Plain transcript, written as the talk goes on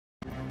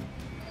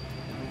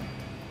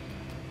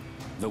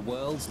The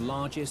world's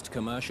largest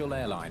commercial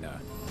airliner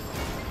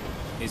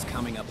is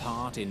coming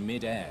apart in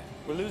mid-air.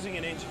 We're losing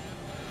an engine.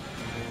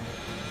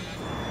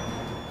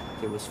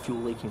 There was fuel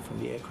leaking from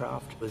the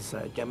aircraft. There was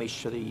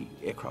damage to the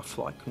aircraft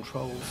flight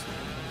controls.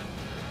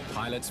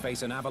 Pilots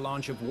face an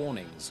avalanche of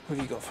warnings. What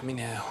have you got for me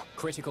now?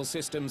 Critical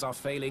systems are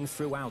failing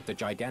throughout the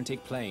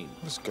gigantic plane.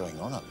 What's going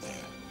on up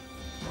there?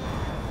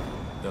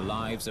 The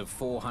lives of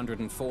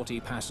 440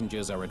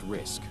 passengers are at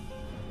risk.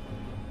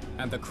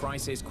 And the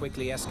crisis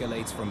quickly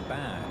escalates from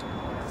bad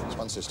It's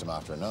one system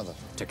after another.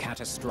 to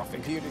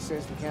catastrophic. Computer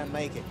says we can't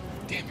make it.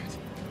 Damn it.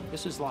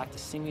 This is like the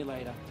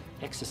simulator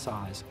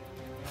exercise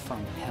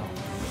from hell.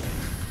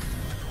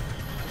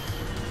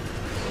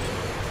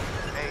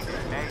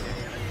 Mayday, mayday.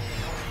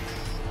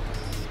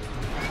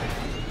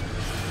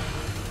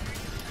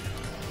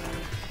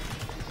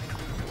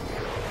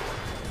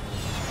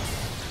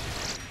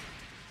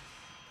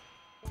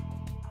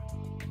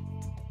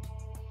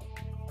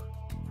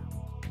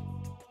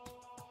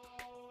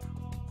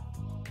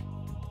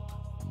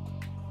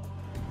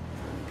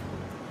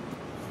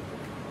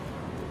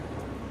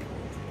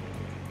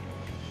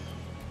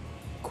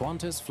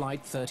 Qantas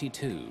Flight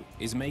 32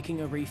 is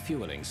making a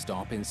refueling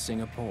stop in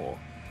Singapore.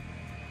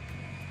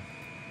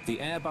 The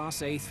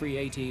Airbus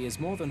A380 is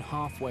more than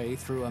halfway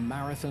through a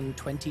marathon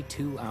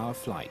 22-hour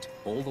flight,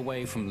 all the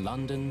way from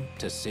London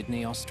to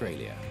Sydney,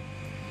 Australia.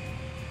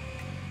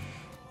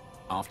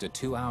 After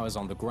 2 hours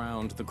on the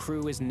ground, the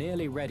crew is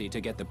nearly ready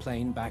to get the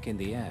plane back in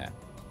the air.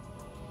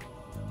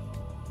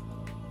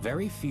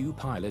 Very few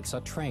pilots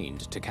are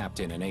trained to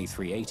captain an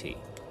A380.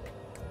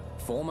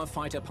 Former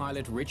fighter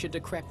pilot Richard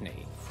de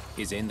Crepney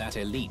is in that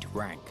elite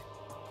rank.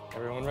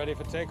 Everyone ready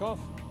for takeoff?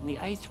 The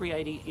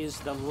A380 is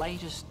the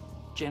latest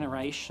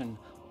generation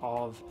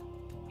of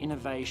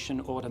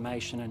innovation,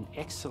 automation, and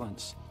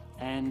excellence.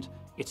 And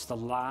it's the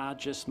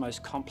largest,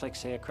 most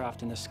complex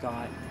aircraft in the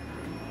sky.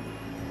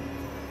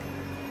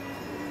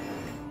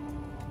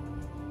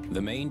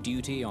 The main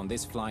duty on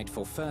this flight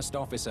for First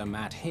Officer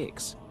Matt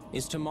Hicks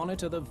is to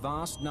monitor the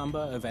vast number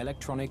of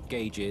electronic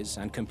gauges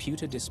and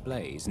computer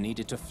displays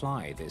needed to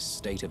fly this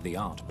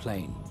state-of-the-art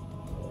plane.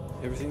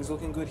 Everything's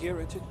looking good here,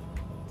 Richard?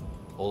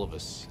 All of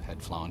us had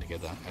flown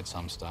together at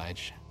some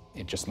stage.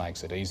 It just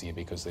makes it easier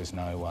because there's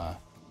no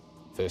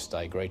first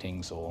day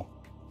greetings or,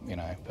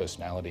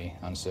 personality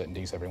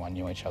uncertainties. Everyone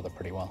knew each other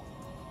pretty well.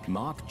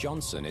 Mark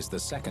Johnson is the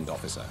second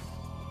officer.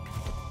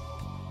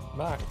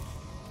 Mark,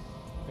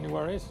 any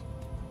worries?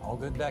 All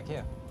good back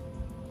here.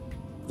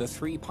 The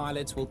three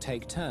pilots will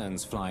take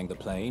turns flying the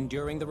plane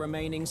during the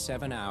remaining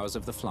 7 hours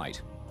of the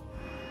flight.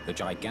 The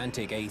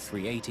gigantic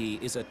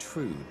A380 is a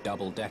true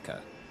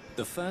double-decker,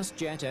 the first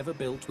jet ever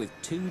built with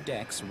 2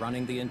 decks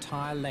running the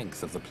entire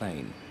length of the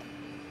plane.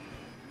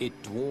 It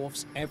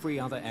dwarfs every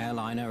other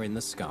airliner in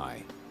the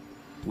sky,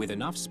 with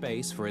enough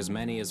space for as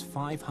many as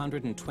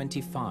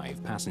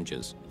 525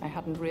 passengers. I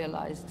hadn't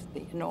realised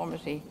the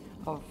enormity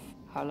of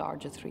how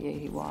large a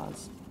 380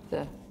 was.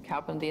 The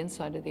cabin, the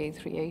inside of the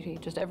A380,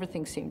 just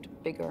everything seemed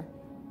bigger,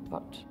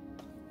 but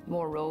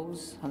more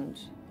rows and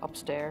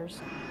upstairs.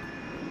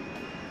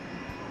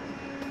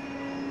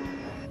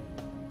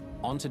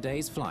 On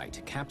today's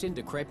flight, Captain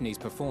de Crepney's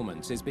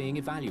performance is being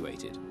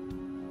evaluated.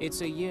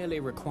 It's a yearly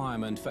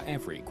requirement for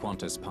every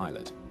Qantas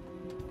pilot.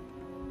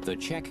 The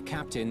Czech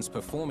captains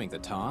performing the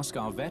task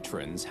are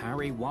veterans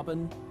Harry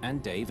Wubben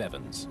and Dave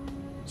Evans.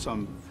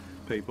 Some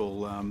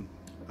people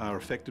are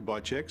affected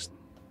by checks.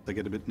 They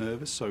get a bit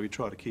nervous, so we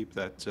try to keep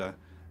that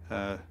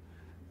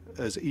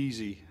as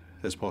easy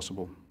as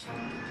possible.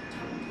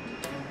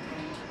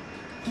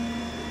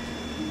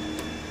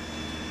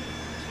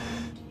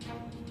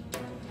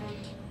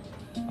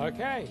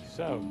 Okay,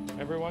 so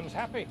everyone's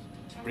happy.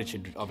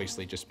 Richard,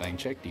 obviously just being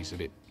checked, he's a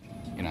bit,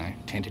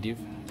 tentative,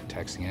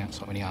 taxing out.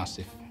 So when he asked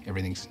if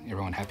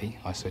everyone happy,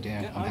 I said,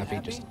 yeah, I'm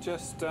happy.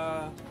 Just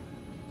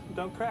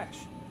don't crash.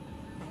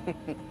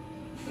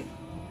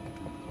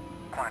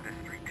 Qantas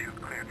 32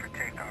 cleared for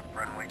takeoff,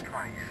 runway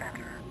 20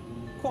 center.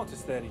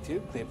 Qantas 32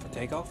 cleared for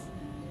takeoff.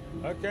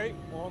 Okay,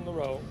 on the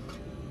roll.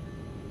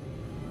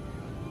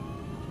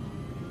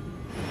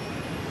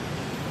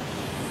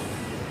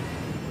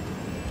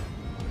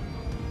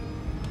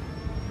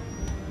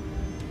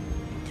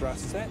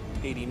 Thrust set,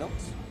 80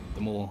 knots.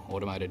 The more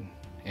automated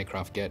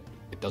aircraft get,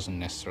 it doesn't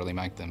necessarily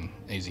make them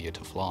easier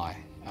to fly.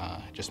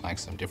 It just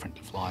makes them different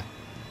to fly.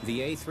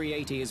 The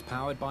A380 is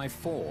powered by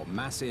 4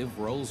 massive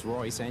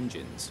Rolls-Royce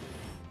engines.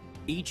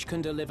 Each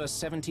can deliver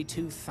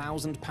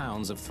 72,000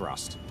 pounds of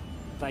thrust.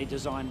 They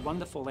designed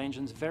wonderful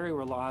engines, very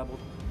reliable.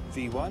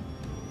 V1,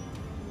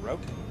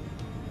 rotate.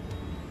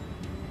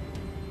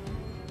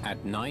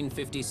 At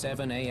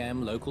 9:57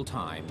 a.m. local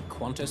time,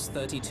 Qantas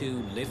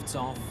 32 lifts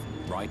off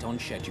right on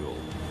schedule.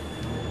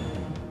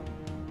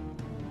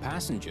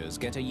 Passengers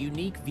get a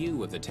unique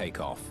view of the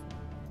takeoff,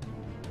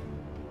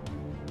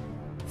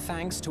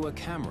 thanks to a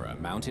camera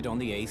mounted on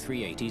the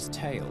A380's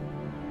tail.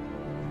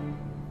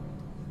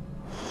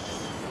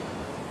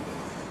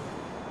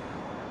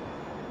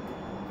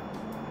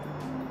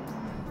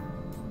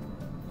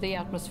 The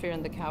atmosphere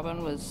in the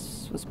cabin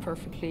was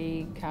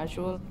perfectly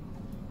casual.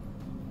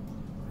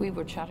 We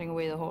were chatting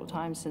away the whole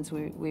time since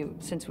we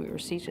were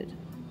seated.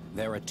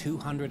 There are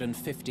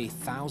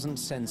 250,000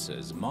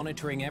 sensors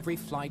monitoring every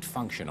flight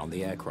function on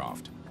the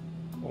aircraft.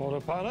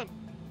 Autopilot.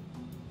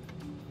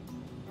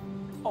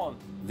 On.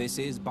 This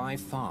is by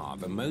far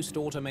the most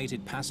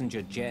automated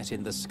passenger jet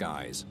in the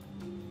skies.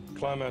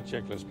 Climb out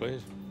checklist,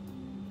 please.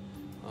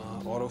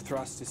 Auto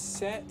thrust is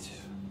set,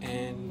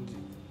 and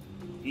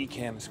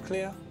ECAM is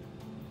clear.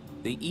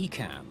 The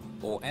ECAM,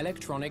 or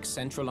Electronic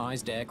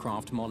Centralized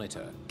Aircraft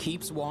Monitor,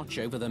 keeps watch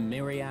over the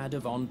myriad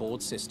of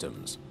onboard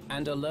systems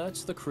and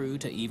alerts the crew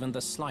to even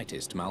the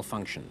slightest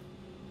malfunction.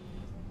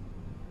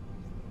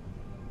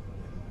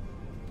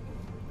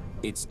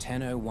 It's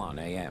 10:01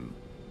 a.m.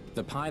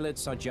 The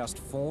pilots are just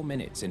 4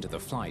 minutes into the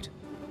flight.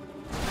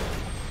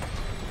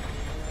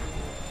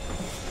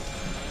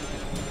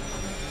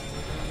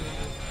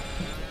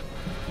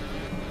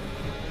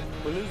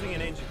 We're losing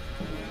an engine.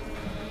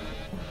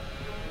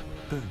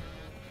 Boom.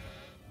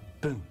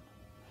 Boom.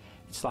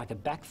 It's like a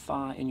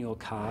backfire in your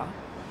car.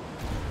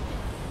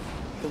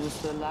 There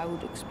was a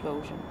loud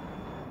explosion,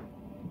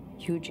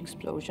 huge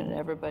explosion, and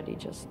everybody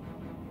just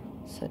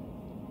said,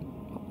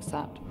 "What was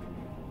that?"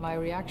 My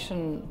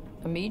reaction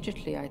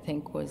immediately, I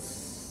think,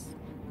 was,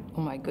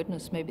 "Oh my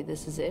goodness, maybe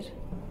this is it."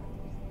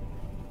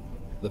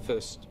 The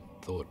first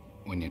thought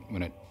when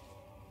it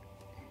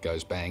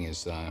goes bang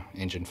is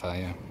engine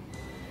failure,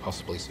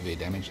 possibly severe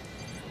damage.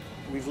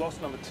 We've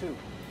lost number 2.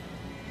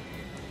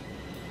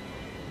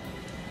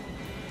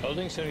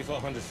 Holding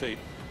 7,400 feet.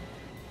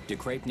 De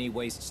Crepigny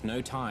wastes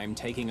no time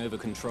taking over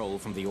control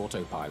from the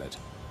autopilot.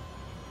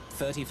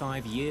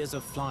 35 years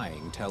of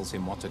flying tells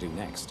him what to do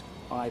next.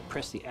 I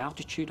press the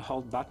altitude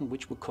hold button,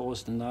 which will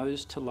cause the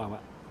nose to lower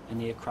and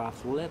the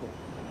aircraft level.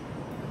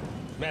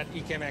 Matt,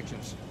 ECAM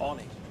actions. On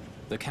it.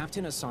 The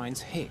captain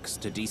assigns Hicks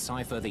to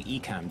decipher the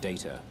ECAM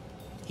data.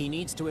 He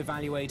needs to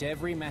evaluate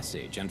every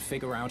message and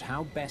figure out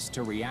how best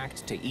to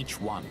react to each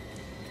one.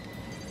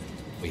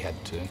 We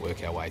had to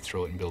work our way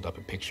through it and build up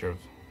a picture of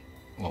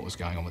what was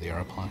going on with the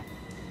aeroplane.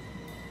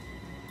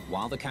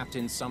 While the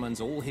captain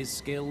summons all his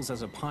skills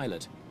as a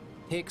pilot,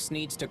 Hicks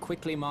needs to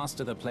quickly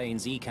master the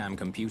plane's ECAM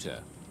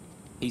computer.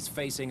 He's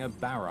facing a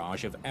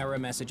barrage of error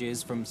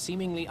messages from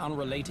seemingly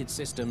unrelated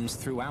systems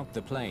throughout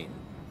the plane.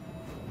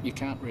 You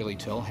can't really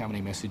tell how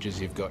many messages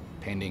you've got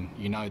pending.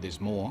 You know there's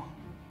more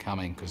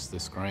coming because the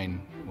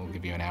screen will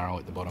give you an arrow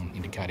at the bottom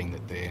indicating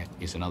that there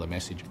is another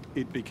message.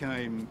 It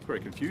became very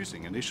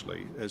confusing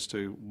initially as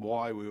to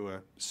why we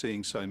were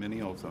seeing so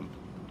many of them.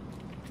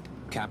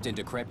 Captain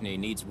de Crepigny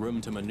needs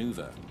room to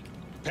maneuver.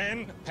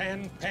 Pan,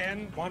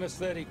 Qantas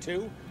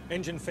 32,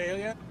 engine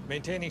failure,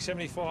 maintaining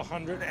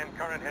 7,400 and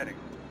current heading.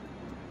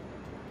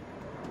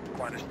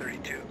 Qantas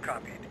 32,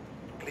 copied.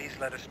 Please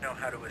let us know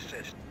how to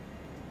assist.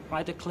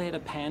 I declared a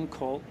pan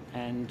call,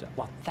 and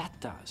what that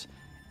does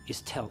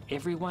is tell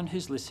everyone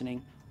who's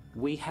listening,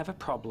 we have a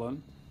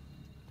problem,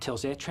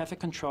 tells air traffic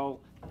control,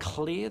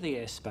 clear the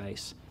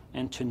airspace,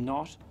 and to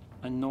not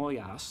annoy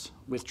us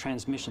with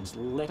transmissions.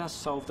 Let us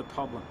solve the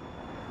problem.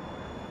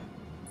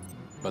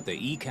 But the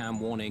ECAM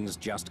warnings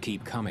just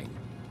keep coming.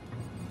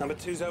 Number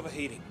 2's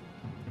overheating.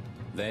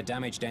 Their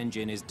damaged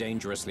engine is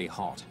dangerously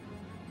hot.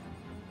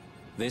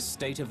 This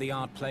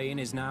state-of-the-art plane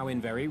is now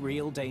in very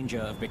real danger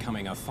of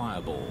becoming a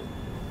fireball.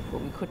 But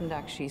we couldn't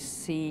actually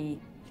see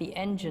the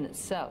engine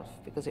itself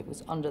because it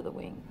was under the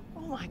wing.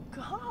 Oh my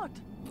God!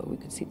 But we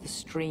could see the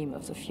stream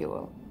of the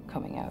fuel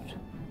coming out.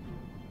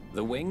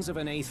 The wings of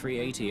an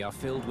A380 are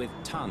filled with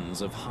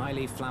tons of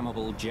highly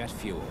flammable jet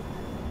fuel.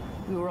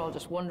 We were all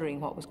just wondering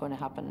what was going to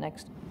happen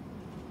next.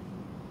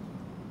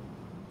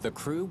 The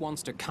crew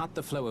wants to cut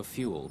the flow of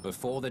fuel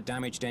before the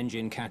damaged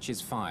engine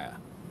catches fire.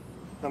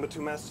 Number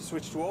 2 master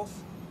switch to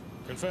off.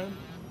 Confirm.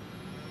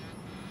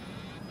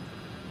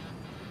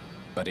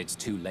 But it's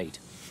too late.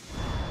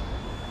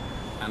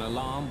 An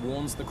alarm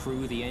warns the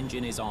crew the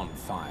engine is on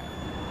fire.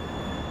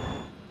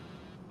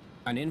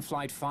 An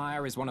in-flight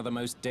fire is one of the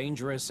most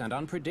dangerous and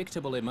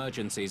unpredictable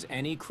emergencies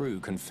any crew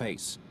can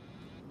face.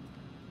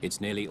 It's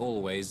nearly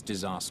always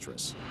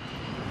disastrous.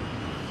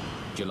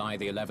 July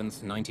the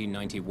 11th,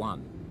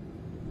 1991.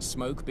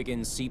 Smoke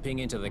begins seeping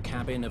into the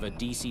cabin of a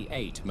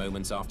DC-8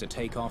 moments after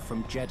takeoff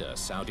from Jeddah,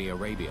 Saudi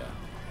Arabia.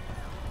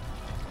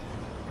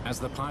 As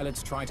the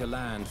pilots try to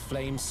land,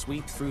 flames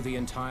sweep through the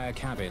entire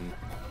cabin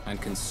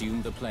and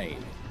consume the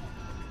plane,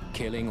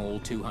 killing all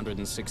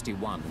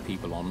 261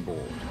 people on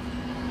board.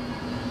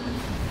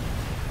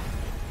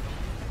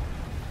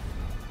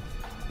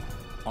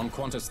 On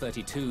Qantas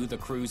 32, the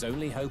crew's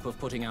only hope of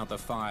putting out the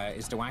fire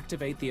is to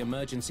activate the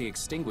emergency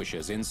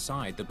extinguishers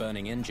inside the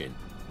burning engine.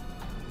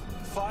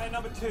 Fire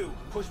number 2.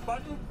 Push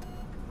button.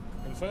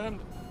 Confirmed.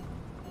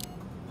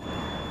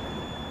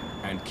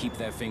 And keep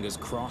their fingers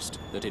crossed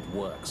that it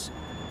works.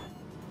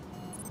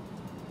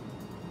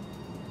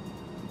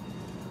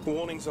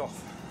 Warning's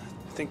off.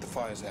 I think the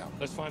fire's out.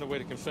 Let's find a way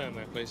to confirm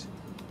that, please.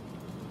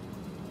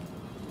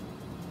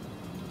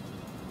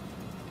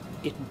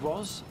 It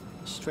was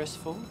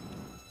stressful.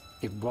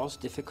 It was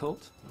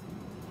difficult.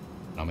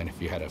 I mean,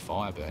 if you had a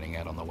fire burning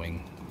out on the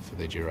wing for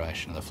the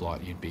duration of the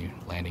flight, you'd be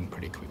landing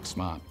pretty quick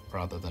smart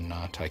rather than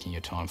taking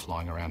your time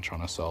flying around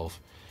trying to solve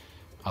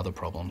other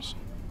problems.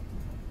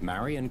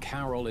 Marion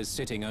Carroll is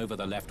sitting over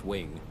the left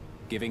wing,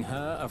 giving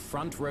her a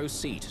front row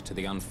seat to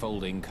the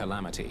unfolding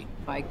calamity.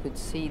 I could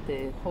see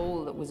the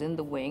hole that was in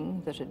the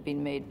wing that had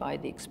been made by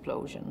the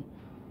explosion.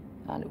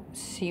 And it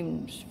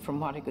seemed,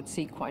 from what I could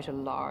see, quite a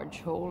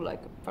large hole,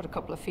 like about a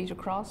couple of feet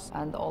across,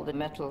 and all the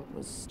metal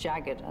was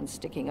jagged and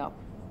sticking up.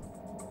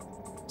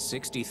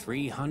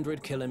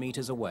 6,300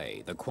 kilometers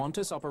away, the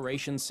Qantas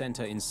Operations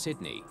Centre in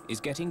Sydney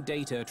is getting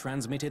data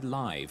transmitted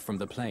live from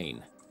the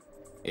plane.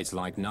 It's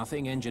like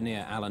nothing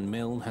engineer Alan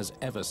Milne has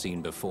ever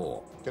seen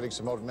before. Getting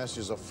some odd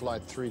messages of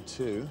Flight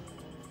 32.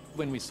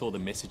 When we saw the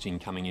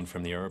messaging coming in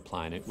from the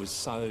aeroplane, it was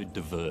so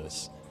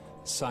diverse,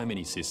 so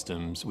many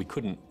systems, we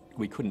couldn't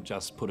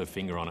just put a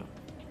finger on it.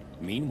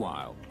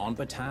 Meanwhile, on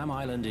Batam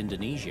Island,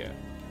 Indonesia,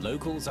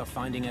 locals are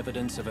finding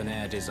evidence of an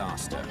air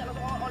disaster.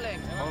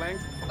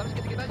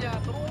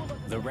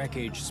 The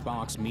wreckage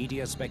sparks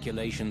media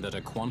speculation that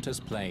a Qantas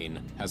plane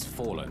has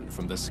fallen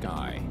from the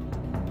sky.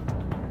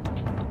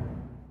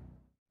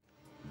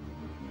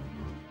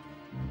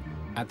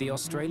 At the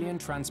Australian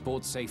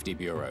Transport Safety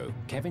Bureau,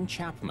 Kevin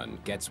Chapman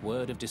gets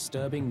word of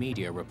disturbing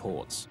media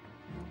reports.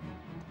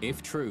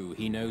 If true,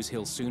 he knows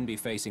he'll soon be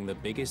facing the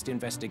biggest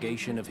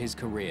investigation of his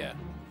career.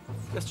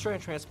 The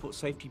Australian Transport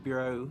Safety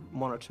Bureau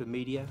monitor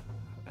media,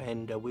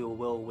 and we were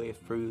well aware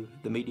through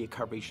the media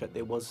coverage that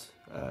there was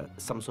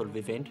some sort of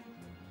event.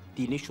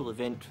 The initial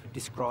event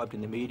described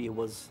in the media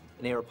was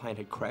an aeroplane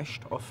had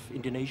crashed off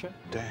Indonesia.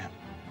 Damn.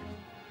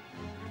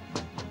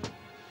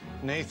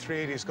 An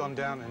A380 has gone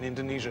down in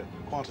Indonesia,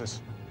 Qantas.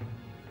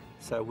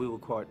 So we were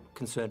quite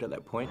concerned at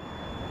that point.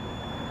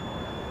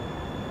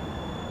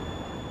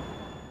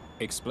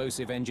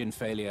 Explosive engine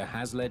failure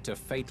has led to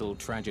fatal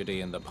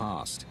tragedy in the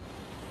past.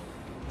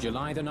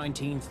 July the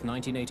 19th,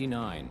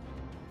 1989.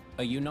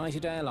 A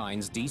United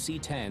Airlines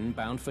DC-10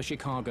 bound for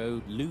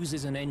Chicago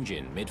loses an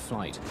engine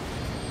mid-flight.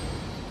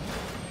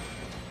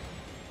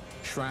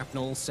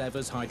 Shrapnel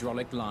severs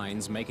hydraulic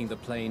lines, making the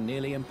plane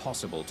nearly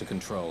impossible to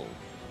control.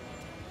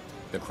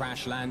 The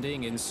crash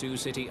landing in Sioux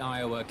City,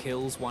 Iowa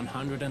kills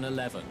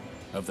 111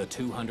 of the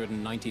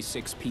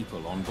 296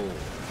 people on board.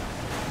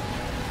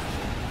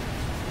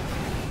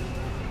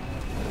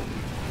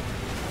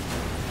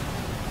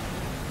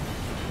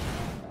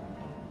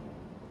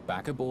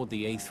 Back aboard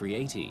the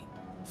A380,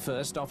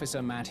 First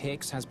Officer Matt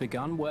Hicks has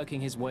begun working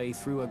his way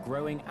through a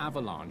growing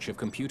avalanche of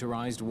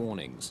computerized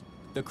warnings.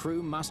 The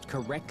crew must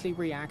correctly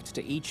react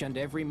to each and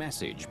every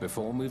message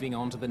before moving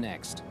on to the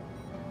next.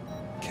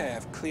 Okay,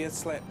 I've cleared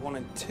slat 1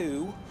 and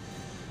 2. What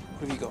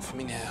have you got for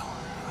me now?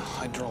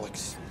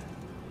 Hydraulics.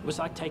 It was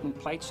like taking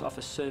plates off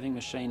a serving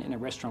machine in a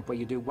restaurant where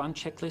you do one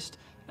checklist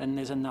and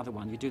there's another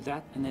one. You do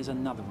that and there's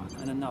another one,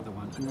 and another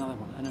one, another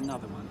one, and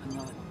another one,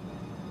 another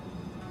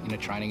one. In a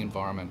training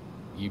environment,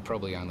 you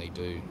probably only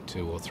do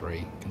 2 or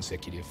 3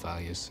 consecutive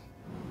failures.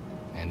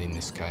 And in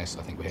this case,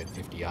 I think we had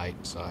 58,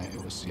 so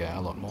it was, yeah,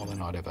 a lot more than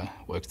I'd ever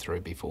worked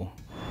through before.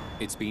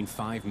 It's been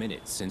 5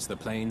 minutes since the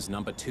plane's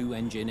number 2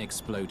 engine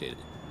exploded.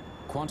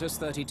 Qantas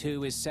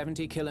 32 is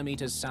 70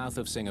 kilometers south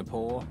of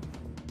Singapore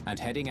and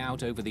heading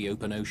out over the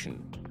open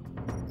ocean.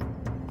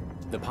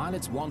 The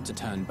pilots want to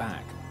turn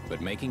back,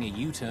 but making a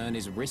U-turn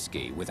is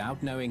risky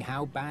without knowing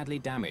how badly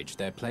damaged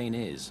their plane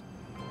is.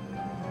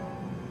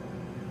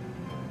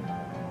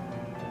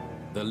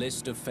 The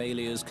list of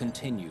failures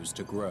continues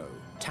to grow,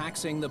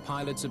 taxing the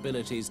pilots'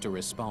 abilities to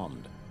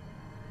respond.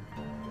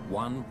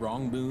 One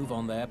wrong move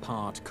on their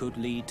part could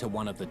lead to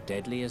one of the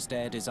deadliest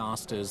air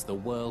disasters the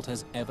world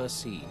has ever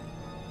seen.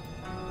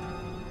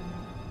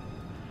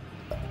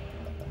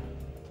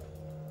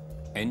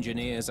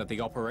 Engineers at the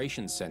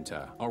Operations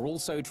Centre are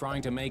also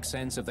trying to make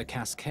sense of the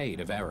cascade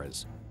of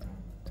errors.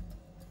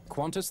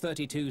 Qantas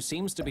 32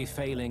 seems to be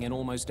failing in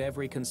almost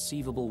every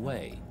conceivable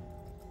way.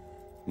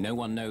 No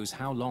one knows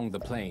how long the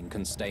plane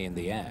can stay in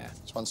the air.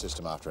 It's one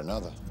system after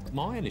another.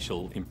 My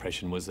initial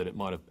impression was that it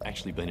might have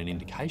actually been an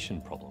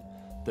indication problem,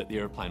 that the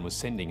aeroplane was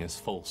sending us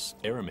false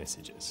error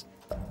messages.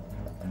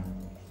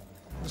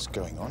 What's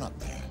going on up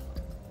there?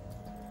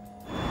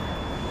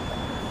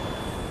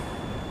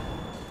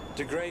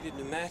 Degraded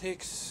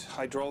pneumatics,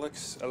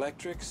 hydraulics,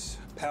 electrics,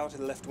 power to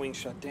the left wing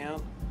shut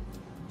down,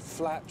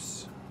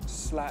 flaps,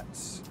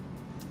 slats,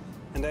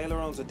 and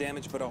ailerons are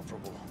damaged but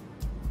operable.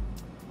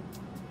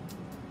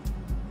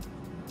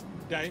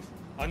 Dave,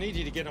 I need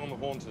you to get on the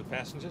horn to the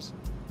passengers.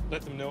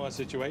 Let them know our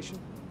situation.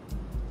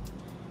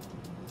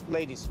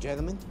 Ladies and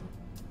gentlemen,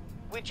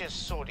 we're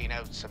just sorting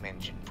out some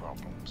engine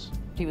problems.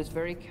 He was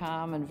very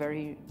calm and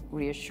very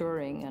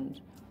reassuring, and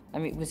I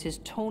mean, it was his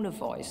tone of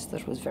voice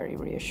that was very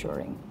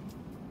reassuring.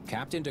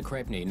 Captain de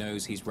Crespigny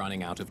knows he's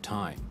running out of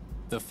time.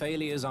 The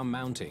failures are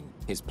mounting.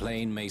 His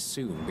plane may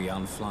soon be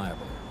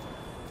unflyable.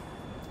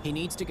 He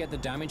needs to get the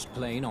damaged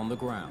plane on the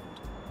ground.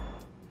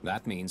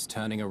 That means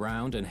turning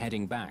around and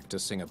heading back to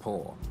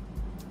Singapore.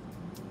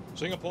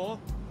 Singapore,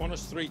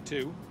 Qantas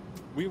 32.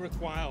 We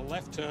require a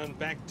left turn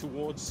back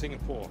towards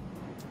Singapore.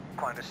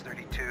 Qantas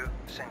 32,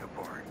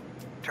 Singapore.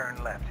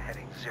 Turn left,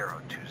 heading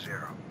 020.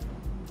 Are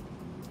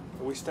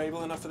we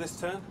stable enough for this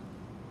turn?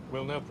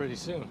 We'll know pretty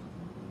soon.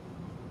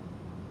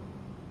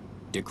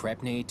 De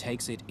Crespigny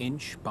takes it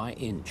inch by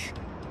inch,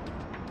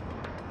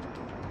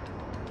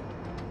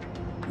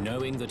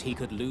 knowing that he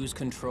could lose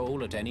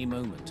control at any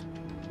moment.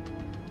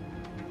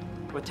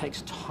 It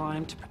takes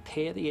time to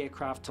prepare the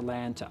aircraft to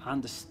land, to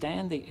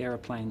understand the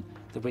aeroplane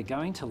that we're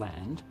going to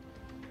land.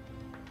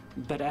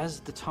 But as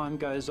the time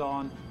goes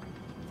on,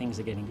 things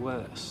are getting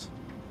worse.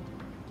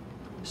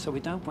 So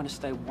we don't want to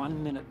stay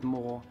 1 minute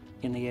more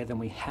in the air than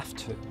we have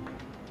to.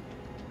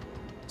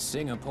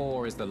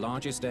 Singapore is the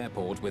largest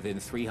airport within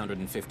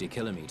 350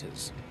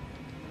 kilometers.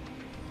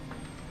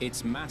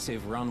 Its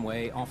massive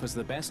runway offers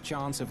the best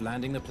chance of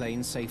landing the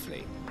plane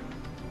safely.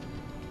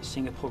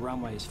 Singapore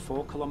runway is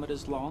 4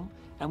 kilometres long,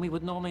 and we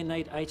would normally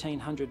need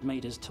 1,800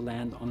 metres to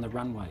land on the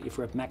runway if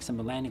we're at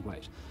maximum landing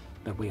weight.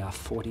 But we are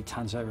 40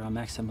 tonnes over our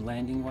maximum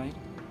landing weight.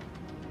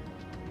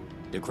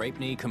 De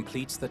Crespigny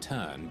completes the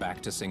turn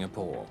back to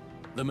Singapore.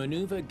 The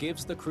maneuver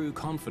gives the crew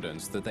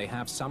confidence that they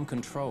have some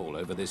control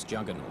over this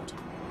juggernaut.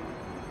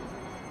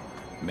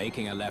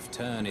 Making a left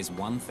turn is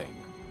one thing.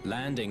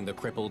 Landing the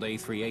crippled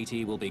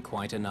A380 will be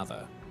quite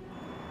another.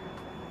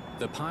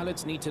 The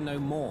pilots need to know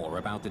more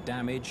about the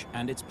damage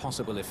and its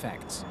possible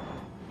effects.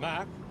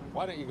 Mark,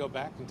 why don't you go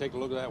back and take a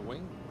look at that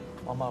wing?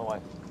 On my way.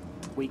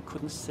 We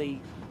couldn't see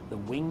the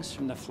wings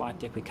from the flight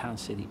deck, we can't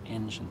see the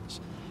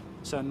engines.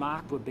 So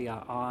Mark would be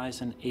our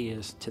eyes and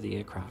ears to the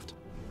aircraft.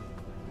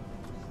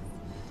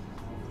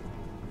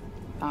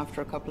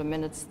 After a couple of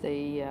minutes,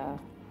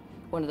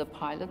 one of the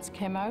pilots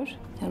came out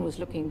and was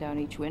looking down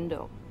each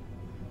window.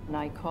 And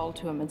I called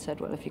to him and said,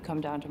 well, if you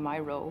come down to my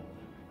row,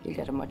 you'll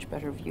get a much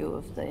better view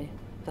of the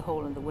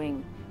hole in the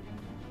wing.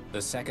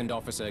 The second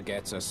officer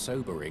gets a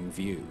sobering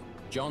view.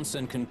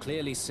 Johnson can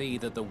clearly see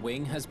that the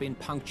wing has been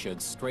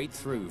punctured straight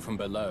through from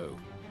below.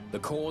 The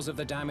cause of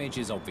the damage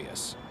is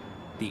obvious.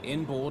 The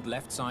inboard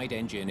left side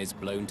engine is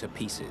blown to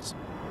pieces.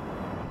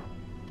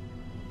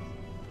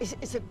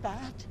 Is it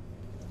bad?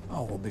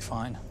 Oh, we'll be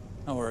fine.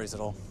 No worries at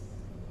all.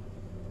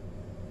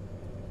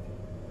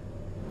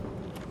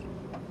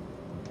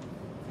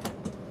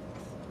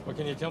 What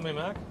can you tell me,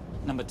 Mark?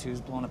 Number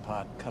 2's blown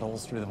apart, cut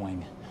holes through the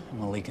wing, and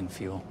we're leaking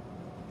fuel.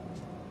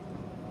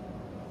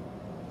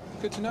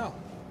 Good to know.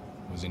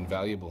 It was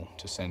invaluable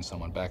to send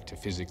someone back to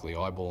physically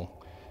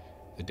eyeball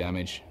the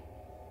damage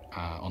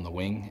on the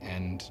wing,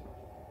 and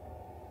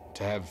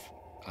to have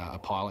a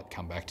pilot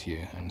come back to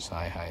you and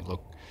say, hey,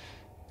 look,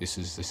 this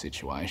is the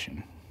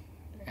situation.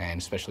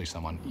 And especially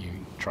someone you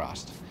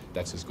trust.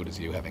 That's as good as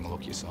you having a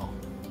look yourself.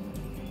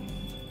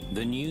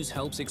 The news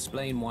helps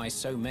explain why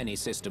so many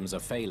systems are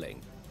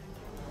failing.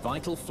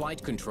 Vital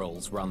flight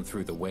controls run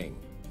through the wing.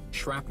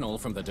 Shrapnel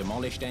from the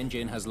demolished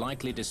engine has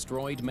likely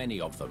destroyed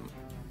many of them.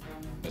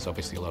 There's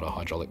obviously a lot of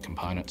hydraulic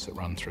components that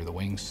run through the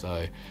wings,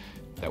 so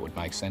that would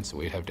make sense that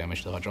we'd have damage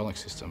to the hydraulic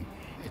system.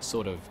 It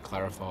sort of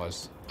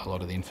clarifies a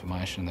lot of the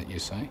information that you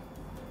see.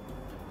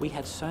 We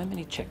had so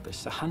many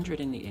checklists, 100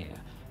 in the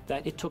air,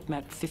 that it took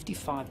Matt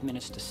 55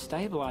 minutes to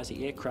stabilise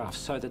the aircraft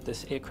so that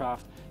this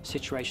aircraft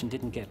situation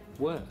didn't get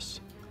worse.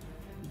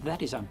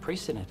 That is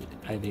unprecedented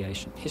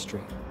aviation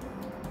history.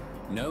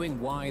 Knowing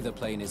why the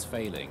plane is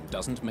failing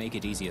doesn't make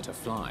it easier to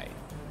fly.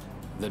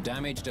 The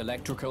damaged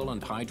electrical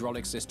and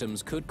hydraulic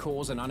systems could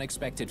cause an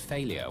unexpected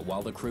failure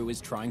while the crew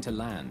is trying to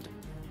land.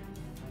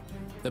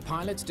 The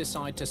pilots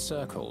decide to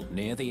circle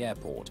near the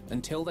airport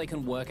until they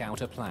can work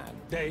out a plan.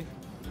 Dave,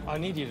 I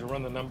need you to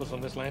run the numbers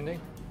on this landing.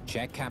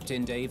 Check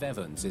Captain Dave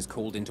Evans is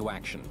called into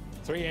action.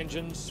 3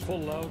 engines, full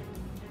load,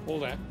 all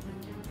that.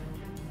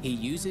 He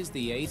uses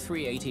the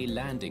A380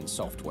 landing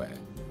software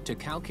to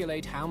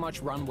calculate how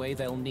much runway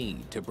they'll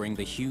need to bring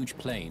the huge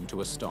plane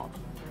to a stop.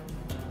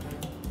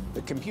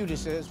 The computer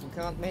says we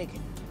can't make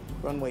it.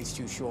 Runway's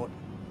too short.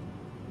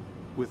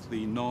 With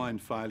the 9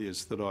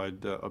 failures that I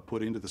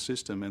put into the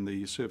system and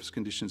the surface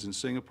conditions in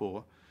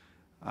Singapore,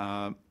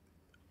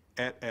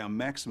 at our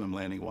maximum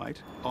landing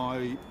weight,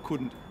 I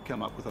couldn't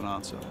come up with an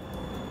answer.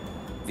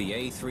 The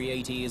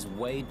A380 is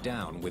weighed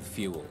down with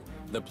fuel.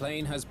 The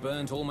plane has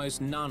burnt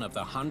almost none of the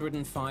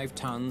 105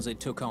 tons it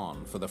took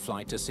on for the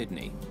flight to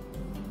Sydney.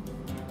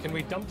 Can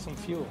we dump some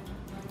fuel?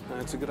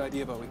 That's a good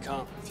idea, but we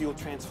can't. Fuel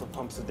transfer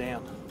pumps are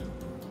down.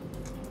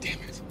 Damn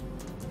it.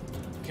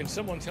 Can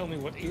someone tell me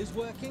what is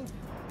working?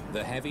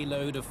 The heavy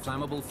load of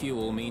flammable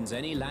fuel means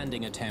any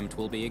landing attempt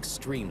will be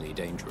extremely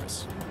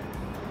dangerous.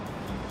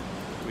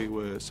 We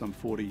were some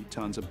 40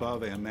 tonnes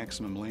above our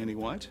maximum landing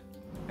weight,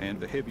 and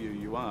the heavier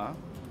you are,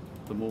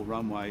 the more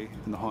runway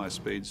and the higher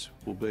speeds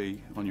will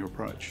be on your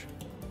approach.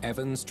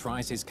 Evans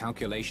tries his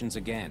calculations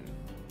again.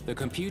 The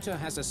computer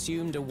has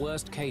assumed a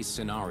worst-case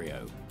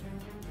scenario.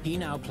 He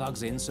now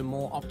plugs in some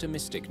more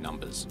optimistic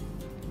numbers.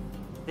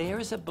 There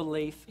is a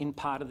belief in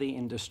part of the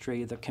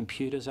industry that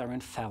computers are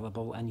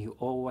infallible and you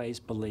always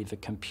believe a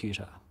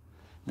computer.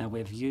 Now,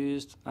 we've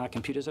used our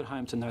computers at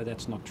home to know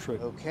that's not true.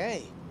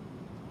 Okay.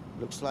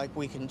 Looks like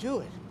we can do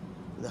it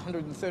with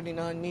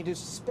 139 metres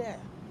to spare.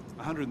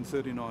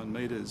 139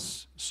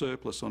 metres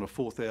surplus on a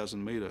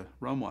 4,000 metre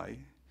runway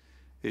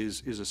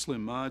is a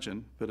slim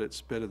margin, but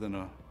it's better than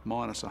a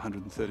minus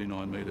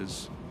 139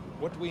 metres.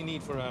 What do we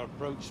need for our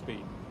approach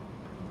speed?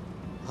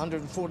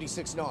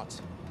 146 knots.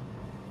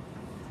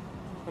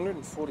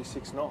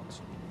 146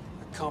 knots?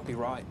 That can't be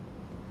right.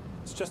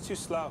 It's just too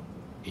slow.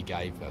 He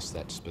gave us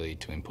that speed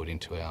to input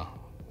into our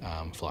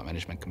flight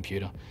management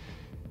computer,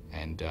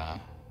 and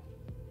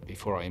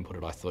before I input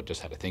it, I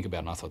just had to think about it,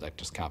 and I thought that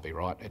just can't be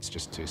right. It's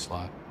just too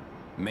slow.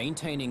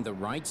 Maintaining the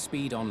right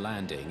speed on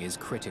landing is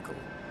critical.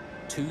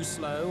 Too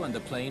slow and the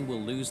plane will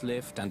lose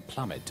lift and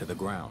plummet to the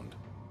ground.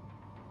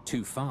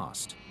 Too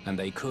fast and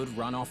they could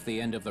run off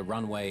the end of the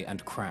runway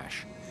and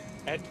crash.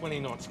 At 20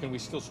 knots, can we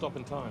still stop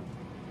in time?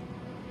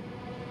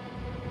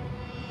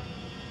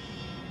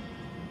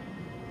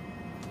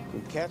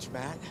 Good catch,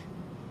 Matt.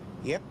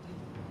 Yep,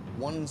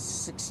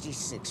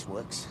 166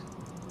 works.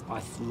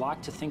 I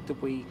like to think that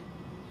we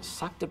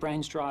suck the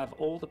brains dry of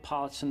all the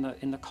pilots in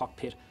the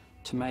cockpit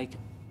to make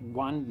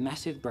one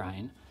massive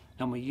brain,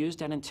 and we used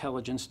that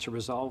intelligence to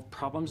resolve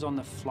problems on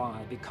the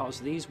fly, because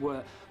these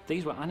were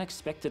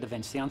unexpected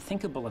events, the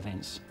unthinkable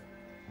events.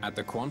 At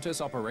the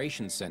Qantas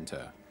Operations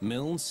Centre,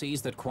 Milne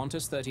sees that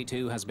Qantas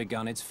 32 has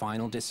begun its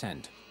final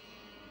descent.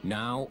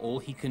 Now all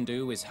he can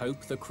do is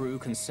hope the crew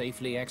can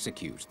safely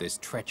execute this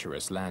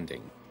treacherous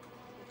landing.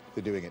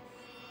 They're doing it.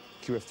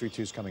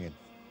 QF32's coming in.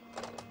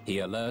 He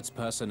alerts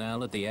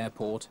personnel at the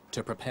airport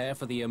to prepare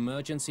for the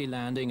emergency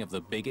landing of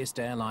the biggest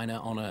airliner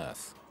on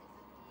Earth.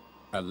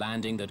 A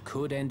landing that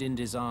could end in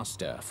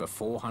disaster for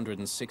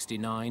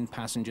 469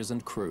 passengers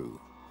and crew.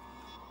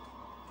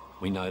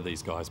 We know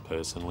these guys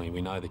personally,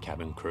 we know the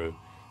cabin crew,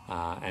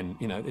 and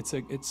you know, it's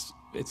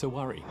a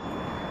worry.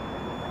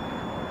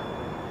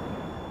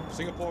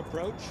 Singapore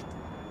approach,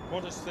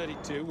 Qantas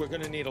 32, we're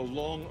going to need a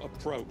long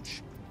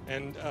approach.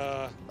 And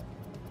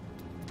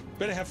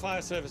better have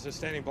fire services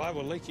standing by,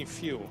 we're leaking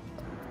fuel.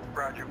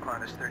 Roger,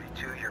 Qantas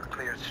 32, you're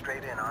cleared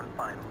straight in on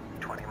final,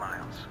 20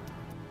 miles.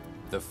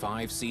 The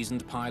 5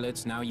 seasoned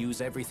pilots now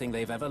use everything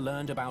they've ever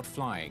learned about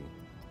flying.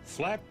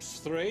 Flaps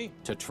 3.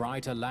 To try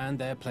to land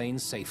their plane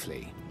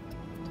safely.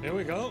 Here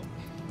we go.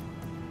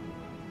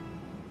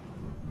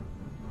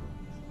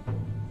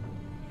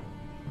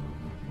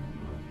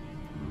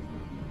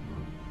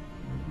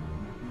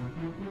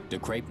 De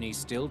Crepigny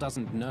still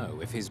doesn't know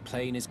if his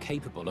plane is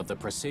capable of the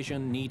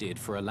precision needed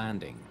for a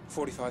landing.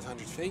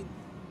 4,500 feet.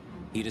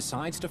 He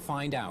decides to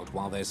find out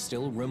while there's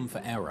still room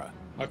for error.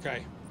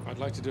 Okay, I'd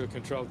like to do a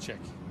control check.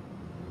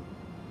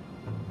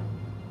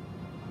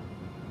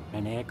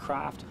 An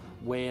aircraft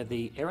where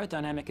the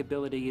aerodynamic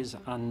ability is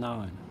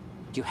unknown.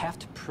 You have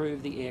to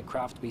prove the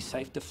aircraft to be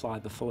safe to fly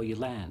before you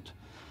land.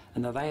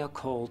 And they are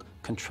called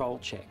control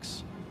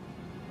checks.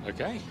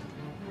 Okay,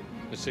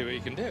 let's see what you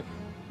can do.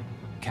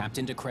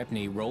 Captain de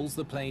Crepigny rolls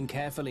the plane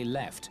carefully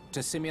left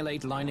to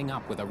simulate lining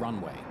up with a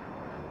runway.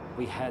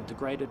 We had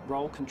degraded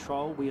roll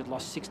control. We had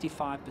lost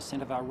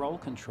 65% of our roll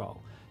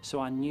control. So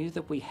I knew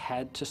that we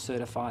had to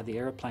certify the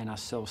aeroplane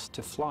ourselves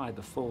to fly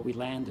before we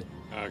landed.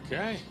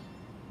 Okay.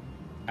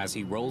 As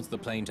he rolls the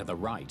plane to the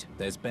right,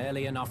 there's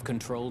barely enough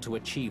control to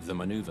achieve the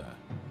maneuver.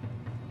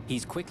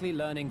 He's quickly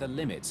learning the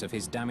limits of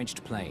his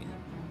damaged plane.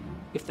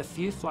 If the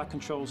few flight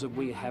controls that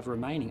we have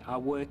remaining are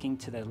working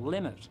to their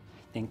limit,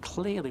 then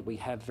clearly we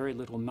have very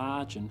little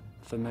margin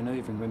for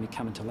manoeuvring when we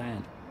come into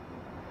land.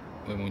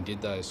 When we did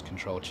those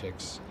control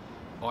checks,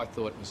 I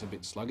thought it was a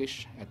bit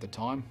sluggish at the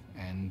time,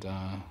 and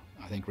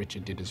I think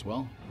Richard did as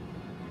well.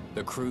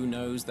 The crew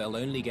knows they'll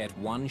only get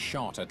one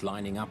shot at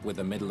lining up with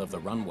the middle of the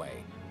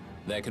runway.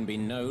 There can be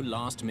no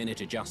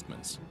last-minute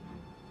adjustments.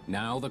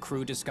 Now the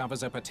crew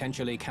discovers a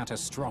potentially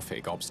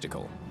catastrophic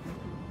obstacle.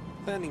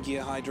 Landing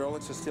gear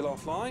hydraulics are still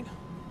offline.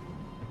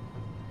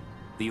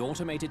 The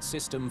automated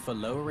system for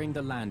lowering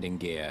the landing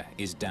gear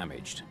is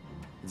damaged.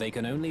 They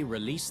can only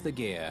release the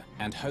gear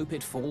and hope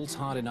it falls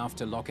hard enough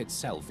to lock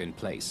itself in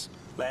place.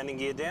 Landing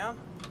gear down.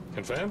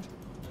 Confirmed.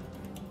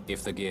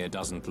 If the gear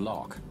doesn't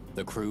lock,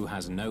 the crew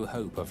has no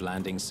hope of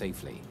landing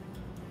safely.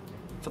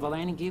 For the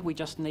landing gear, we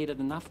just needed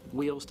enough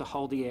wheels to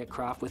hold the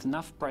aircraft with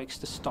enough brakes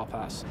to stop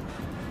us.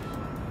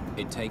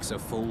 It takes a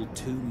full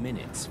 2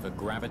 minutes for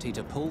gravity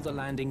to pull the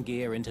landing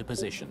gear into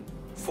position.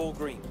 Full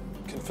green.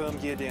 Confirm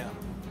gear down.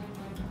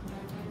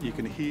 You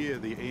can hear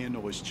the air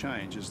noise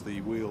change as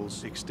the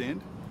wheels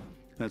extend.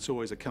 That's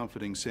always a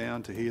comforting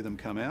sound to hear them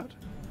come out.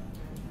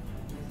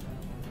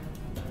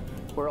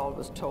 We're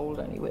always told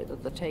anyway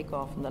that the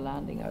takeoff and the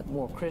landing are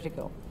more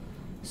critical.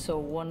 So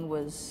one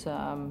was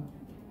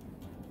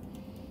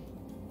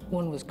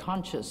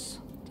conscious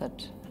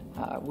that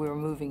we were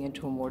moving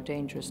into a more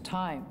dangerous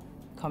time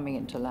coming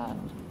into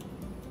land.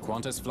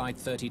 Qantas Flight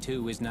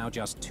 32 is now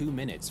just 2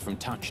 minutes from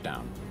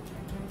touchdown.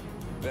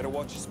 Better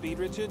watch your speed,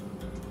 Richard.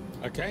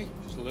 Okay,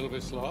 just a little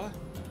bit slower.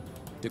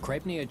 De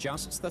Crepigny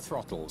adjusts the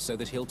throttle so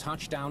that he'll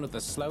touch down at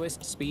the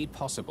slowest speed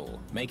possible,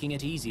 making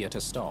it easier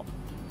to stop.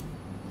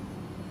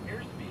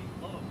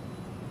 Airspeed low.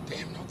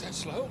 Damn, not that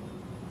slow.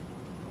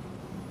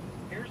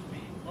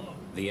 Airspeed low.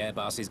 The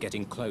Airbus is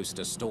getting close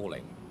to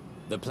stalling.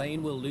 The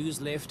plane will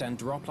lose lift and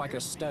drop like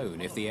a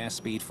stone if the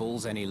airspeed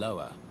falls any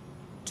lower.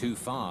 Too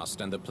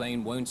fast, and the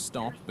plane won't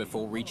stop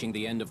before reaching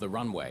the end of the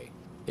runway.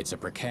 It's a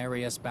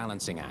precarious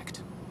balancing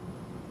act.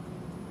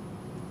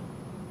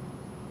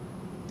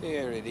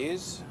 There it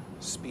is.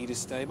 Speed is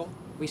stable.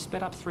 We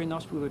sped up 3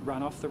 knots, we would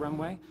run off the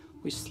runway.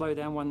 We slow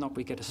down 1 knot,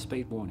 we get a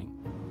speed warning.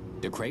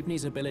 De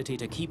Crepney's ability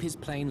to keep his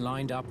plane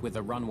lined up with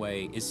the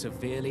runway is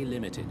severely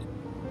limited.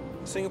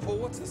 Singapore,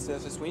 what's the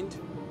surface wind?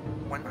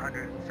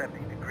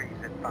 170 degrees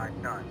at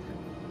 5 knots.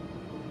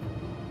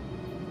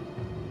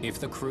 If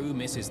the crew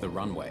misses the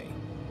runway,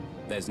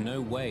 there's no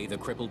way the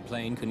crippled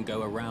plane can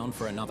go around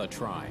for another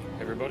try.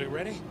 Everybody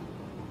ready?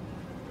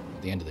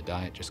 At the end of the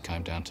day, it just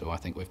came down to, I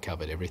think we've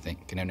covered everything.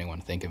 Can anyone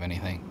think of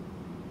anything?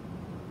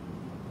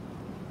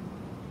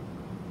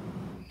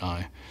 No.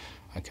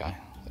 Okay,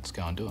 let's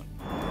go and do it.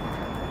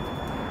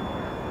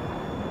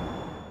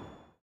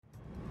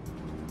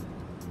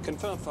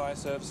 Confirm fire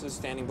services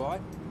standing by.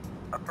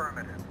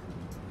 Affirmative.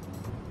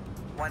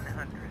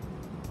 100.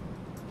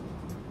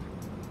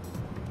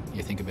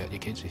 You think about your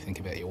kids, you think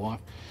about your wife,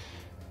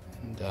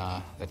 and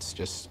that's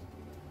just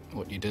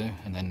what you do,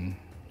 and then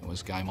it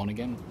was game on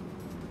again.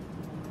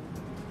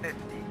 50,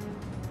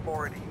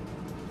 40,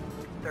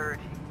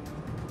 30,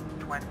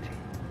 20.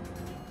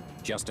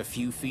 Just a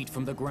few feet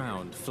from the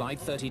ground, Flight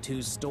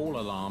 32's stall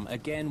alarm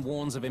again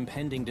warns of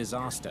impending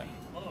disaster.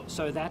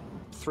 So that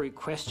threw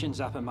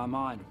questions up in my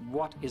mind.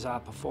 What is our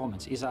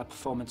performance? Is our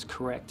performance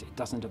correct? It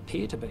doesn't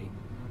appear to be.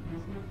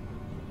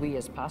 We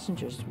as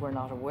passengers were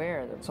not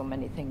aware that so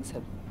many things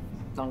had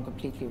gone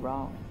completely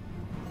wrong.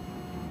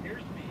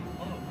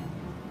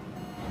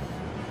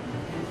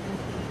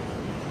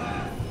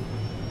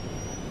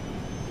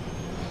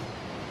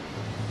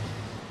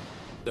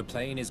 The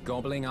plane is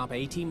gobbling up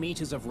 80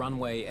 meters of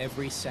runway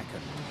every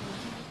second.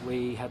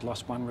 We had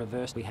lost 1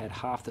 reverse. We had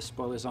half the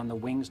spoilers on the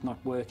wings not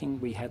working.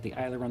 We had the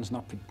ailerons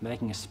not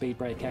making a speed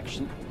brake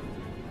action.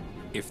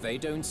 If they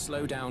don't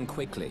slow down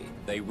quickly,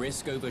 they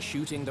risk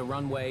overshooting the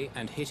runway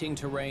and hitting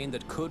terrain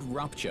that could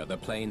rupture the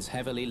plane's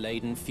heavily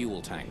laden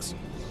fuel tanks.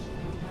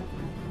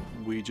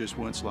 We just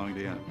weren't slowing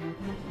down.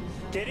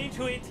 Get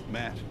into it.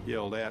 Matt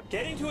yelled out,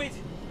 Get into it.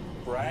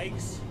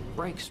 Brakes.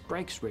 Brakes,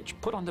 brakes, Rich.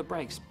 Put on the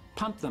brakes.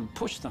 Pump them,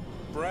 push them.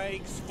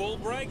 Brakes. Full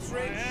brakes,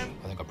 Rich.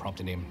 I think I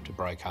prompted him to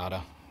brake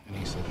harder, and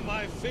he said,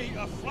 My feet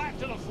are flat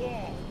to the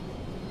floor.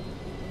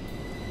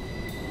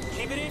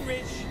 Keep it in,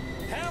 Rich.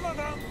 Hammer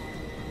them.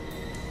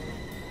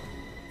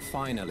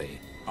 Finally,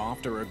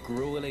 after a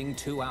grueling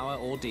 2-hour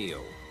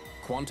ordeal,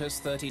 Qantas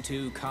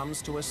 32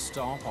 comes to a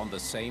stop on the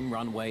same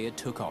runway it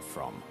took off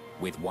from,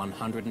 with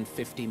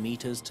 150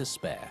 meters to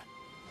spare.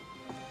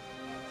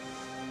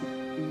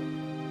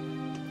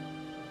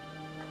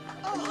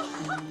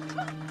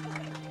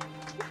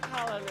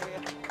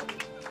 Hallelujah.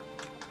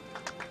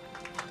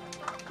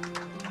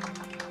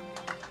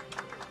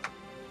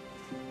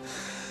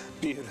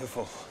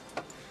 Beautiful.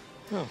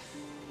 Oh.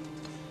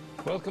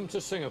 Welcome to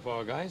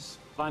Singapore, guys.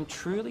 I'm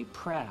truly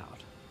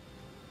proud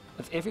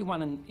of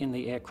everyone in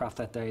the aircraft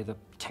that day, the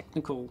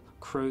technical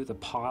crew, the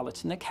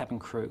pilots and the cabin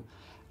crew.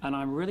 And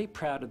I'm really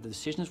proud of the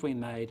decisions we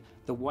made,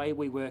 the way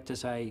we worked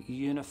as a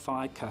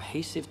unified,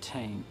 cohesive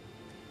team.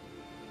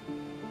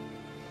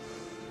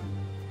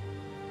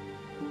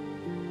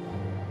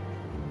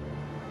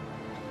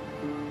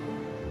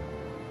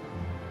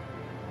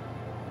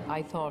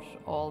 I thought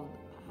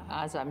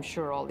as I'm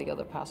sure all the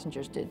other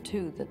passengers did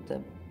too,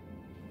 that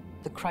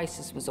the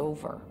crisis was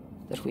over,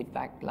 that we'd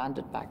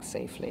landed back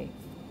safely.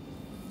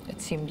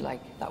 It seemed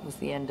like that was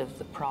the end of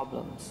the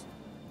problems.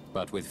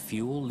 But with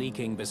fuel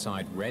leaking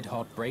beside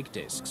red-hot brake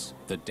discs,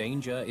 the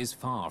danger is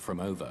far from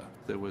over.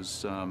 There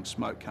was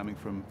smoke coming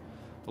from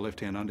the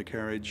left-hand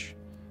undercarriage,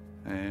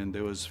 and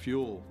there was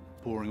fuel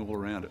pouring all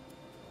around it.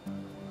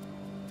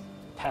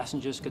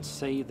 Passengers could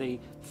see the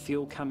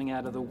fuel coming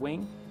out of the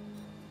wing.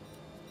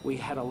 We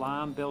had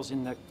alarm bells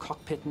in the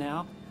cockpit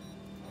now.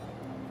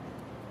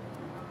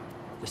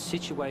 The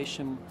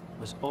situation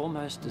was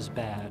almost as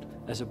bad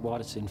as it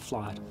was in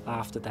flight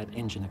after that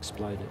engine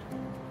exploded.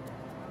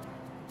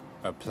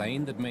 A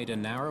plane that made a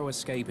narrow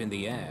escape in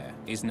the air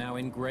is now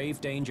in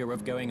grave danger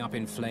of going up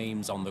in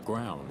flames on the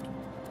ground.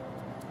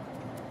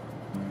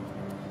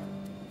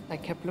 I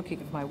kept looking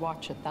at my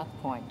watch at that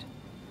point.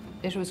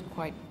 It was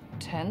quite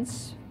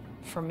tense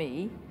for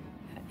me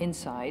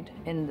inside,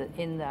 in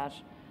that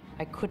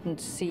I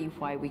couldn't see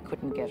why we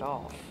couldn't get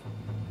off.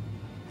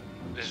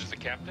 This is the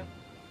captain.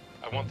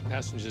 I want the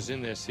passengers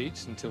in their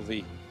seats until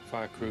the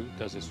fire crew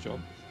does its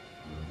job.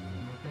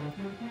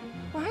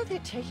 Why are they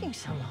taking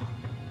so long?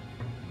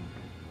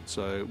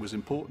 So it was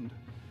important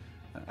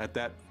at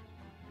that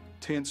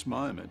tense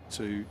moment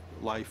to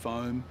lay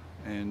foam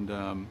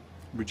and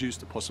reduce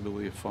the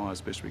possibility of fire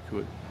as best we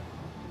could.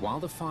 While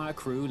the fire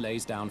crew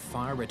lays down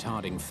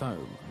fire-retarding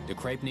foam, de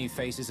Crepney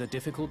faces a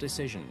difficult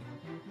decision.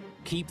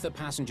 Keep the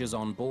passengers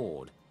on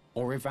board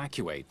or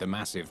evacuate the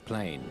massive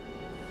plane.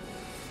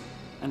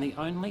 And the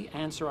only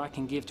answer I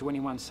can give to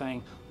anyone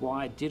saying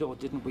why did or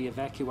didn't we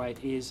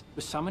evacuate is,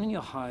 with someone in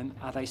your home,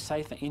 are they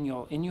safer in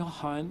your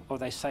home or are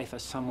they safer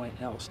somewhere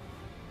else?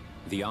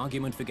 The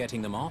argument for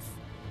getting them off?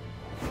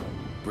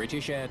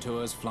 British Air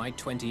Tours Flight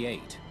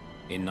 28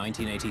 in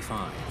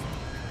 1985.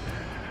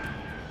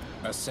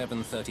 A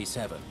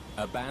 737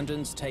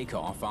 abandons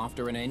takeoff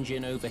after an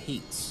engine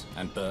overheats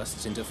and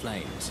bursts into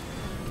flames.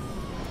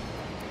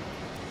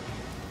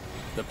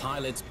 The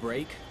pilots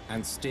brake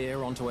and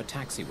steer onto a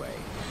taxiway.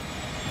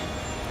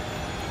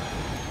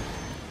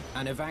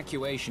 An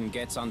evacuation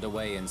gets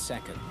underway in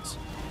seconds.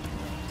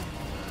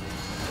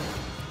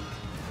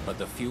 But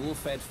the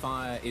fuel-fed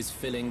fire is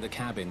filling the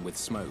cabin with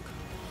smoke.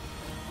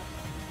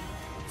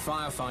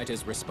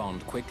 Firefighters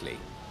respond quickly.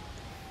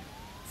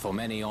 For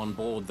many on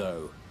board,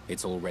 though,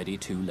 it's already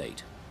too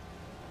late.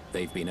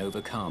 They've been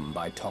overcome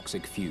by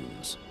toxic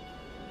fumes.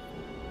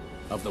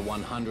 Of the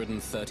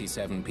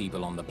 137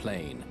 people on the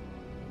plane,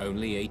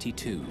 only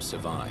 82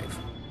 survive.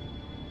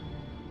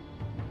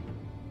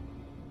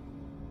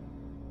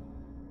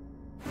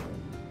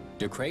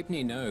 De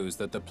Crepigny knows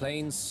that the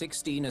plane's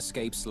 16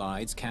 escape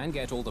slides can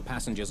get all the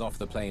passengers off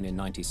the plane in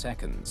 90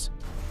 seconds.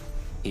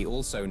 He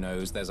also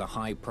knows there's a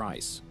high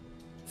price.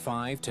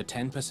 5 to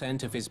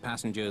 10% of his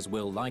passengers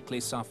will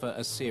likely suffer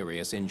a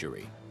serious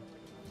injury.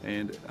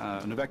 And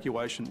an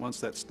evacuation, once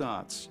that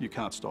starts, you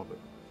can't stop it.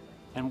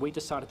 And we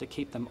decided to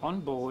keep them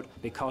on board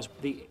because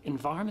the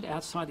environment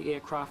outside the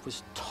aircraft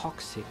was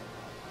toxic.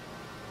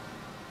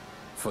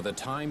 For the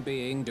time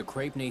being, de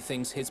Crepigny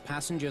thinks his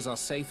passengers are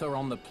safer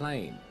on the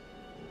plane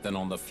than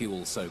on the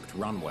fuel-soaked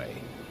runway.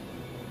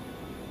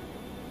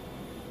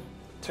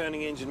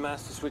 Turning engine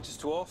master switches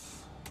to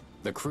off.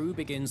 The crew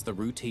begins the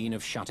routine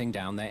of shutting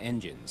down their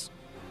engines.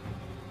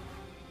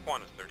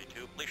 Qantas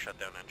 32, please shut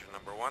down engine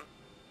number 1.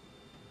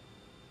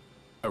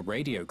 A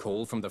radio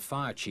call from the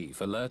fire chief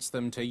alerts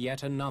them to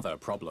yet another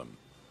problem.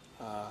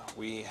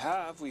 We've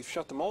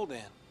shut them all down.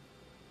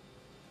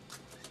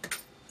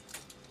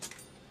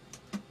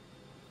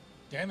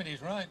 Damn it,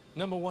 he's right.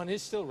 Number 1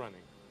 is still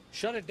running.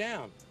 Shut it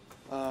down.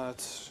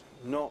 It's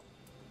not.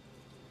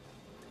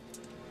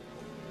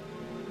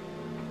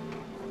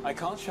 I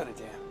can't shut it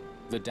down.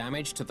 The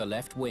damage to the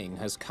left wing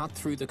has cut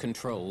through the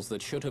controls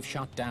that should have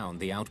shut down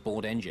the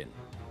outboard engine.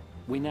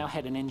 We now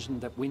had an engine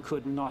that we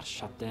could not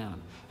shut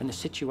down, and the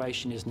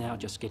situation is now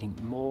just getting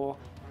more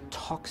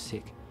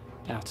toxic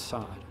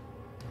outside.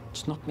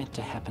 It's not meant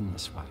to happen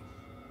this way.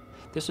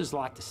 This is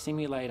like the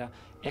simulator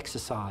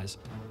exercise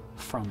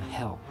from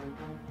hell.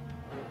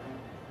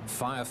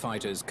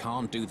 Firefighters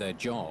can't do their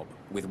job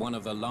with one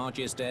of the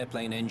largest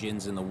airplane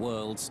engines in the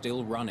world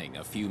still running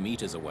a few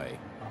meters away.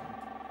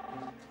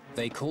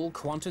 They call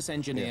Qantas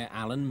engineer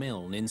Alan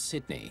Milne in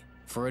Sydney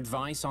for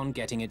advice on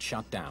getting it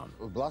shut down.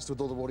 Well, blast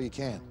with all the water you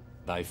can.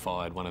 They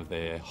fired one of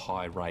their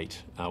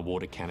high-rate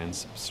water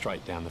cannons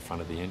straight down the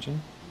front of the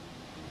engine.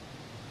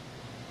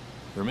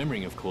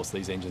 Remembering, of course,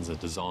 these engines are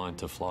designed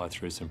to fly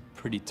through some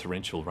pretty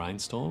torrential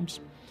rainstorms,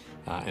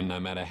 and no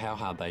matter how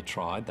hard they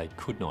tried, they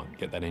could not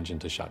get that engine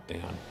to shut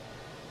down.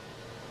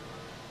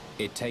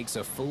 It takes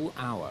a full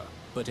hour,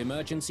 but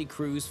emergency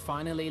crews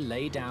finally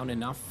lay down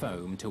enough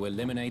foam to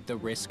eliminate the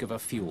risk of a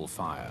fuel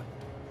fire.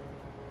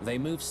 They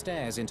move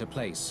stairs into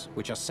place,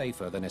 which are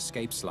safer than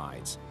escape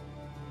slides.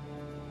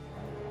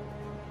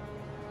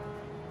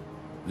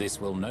 This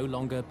will no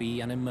longer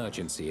be an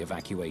emergency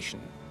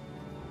evacuation.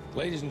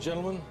 Ladies and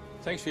gentlemen,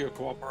 thanks for your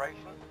cooperation.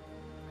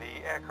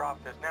 The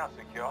aircraft is now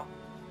secure,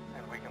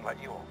 and we can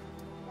let you off.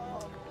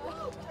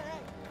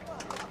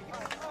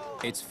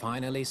 It's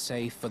finally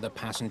safe for the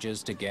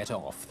passengers to get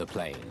off the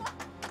plane.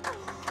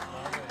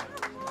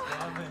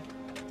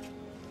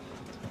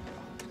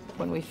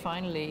 When we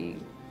finally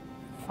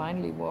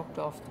walked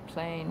off the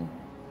plane,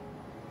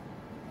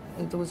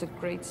 there was a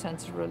great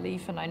sense of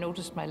relief, and I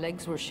noticed my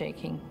legs were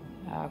shaking,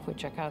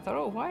 which I kind of thought,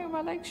 oh, why are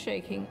my legs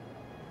shaking?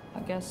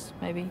 I guess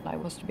maybe I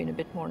must have been a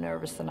bit more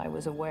nervous than I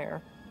was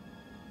aware.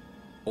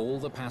 All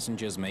the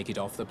passengers make it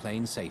off the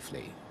plane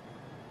safely.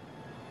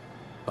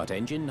 But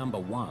engine number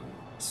 1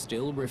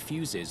 still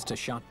refuses to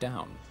shut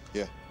down.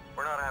 Yeah.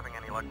 We're not having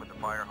any luck with the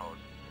fire hose.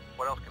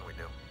 What else can we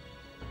do?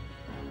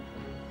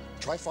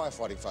 Try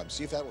firefighting foam,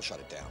 see if that will shut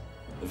it down.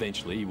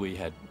 Eventually, we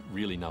had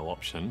really no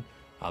option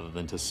other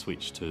than to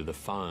switch to the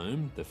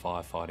foam, the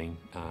firefighting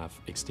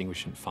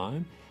extinguishant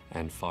foam,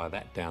 and fire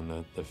that down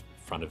the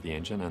front of the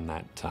engine, and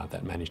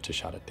that managed to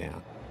shut it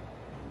down.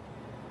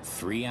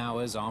 3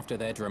 hours after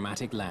their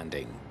dramatic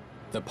landing,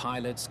 the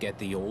pilots get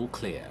the all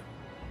clear.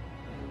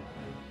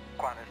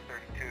 Qantas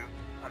 32,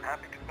 I'm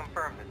happy to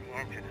confirm that the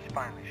engine is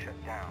finally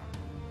shut down.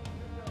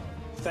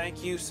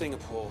 Thank you,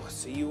 Singapore.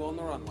 See you on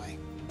the runway.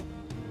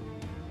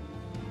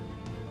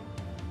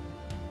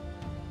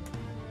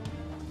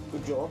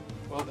 Good job.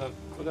 Well done.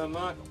 Well done,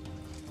 Mark.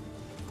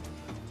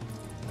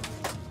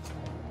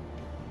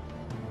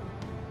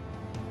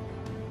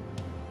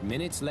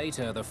 Minutes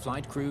later, the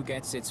flight crew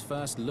gets its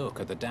first look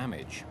at the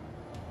damage.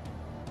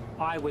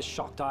 I was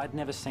shocked. I'd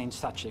never seen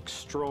such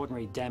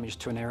extraordinary damage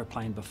to an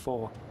aeroplane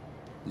before.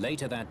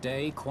 Later that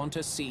day,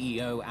 Qantas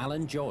CEO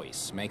Alan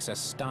Joyce makes a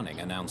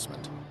stunning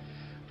announcement.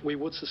 We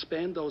would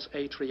suspend those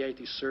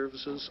A380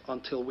 services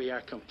until we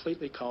are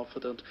completely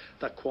confident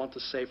that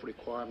Qantas safety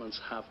requirements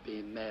have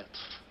been met.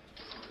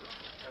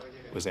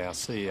 It was our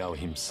CEO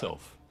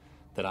himself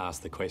that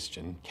asked the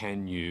question,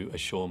 can you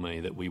assure me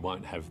that we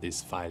won't have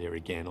this failure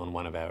again on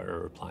one of our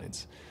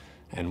aeroplanes?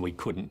 And we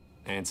couldn't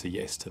answer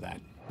yes to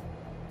that.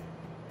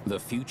 The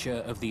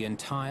future of the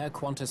entire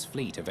Qantas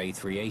fleet of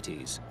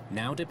A380s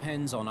now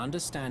depends on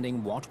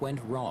understanding what went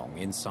wrong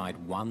inside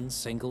one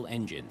single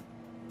engine.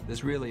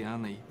 There's really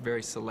only a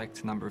very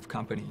select number of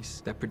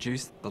companies that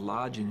produce the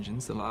large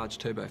engines, the large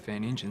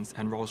turbofan engines,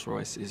 and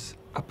Rolls-Royce is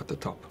up at the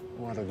top.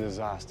 What a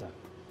disaster.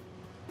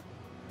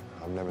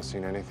 I've never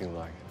seen anything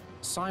like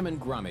it. Simon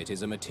Grummett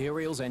is a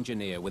materials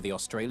engineer with the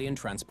Australian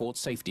Transport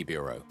Safety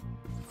Bureau.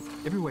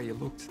 Everywhere you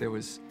looked, there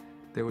was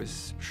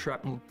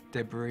shrapnel,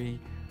 debris,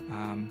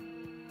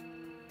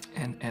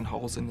 and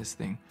holes in this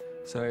thing.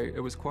 So it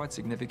was quite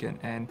significant,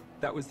 and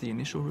that was the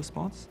initial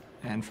response.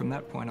 And from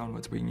that point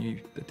onwards, we knew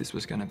that this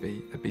was going to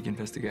be a big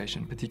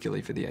investigation,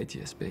 particularly for the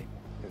ATSB.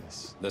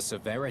 Yes. The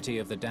severity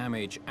of the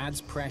damage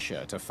adds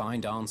pressure to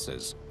find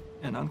answers.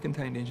 An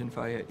uncontained engine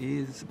failure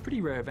is a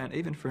pretty rare event,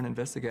 even for an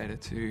investigator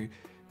to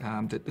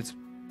that's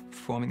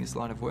performing this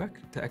line of work,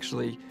 to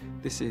actually,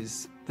 this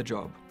is the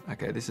job,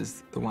 okay, this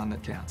is the one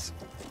that counts.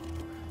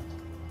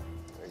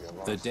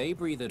 The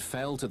debris that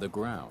fell to the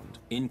ground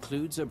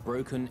includes a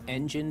broken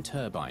engine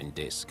turbine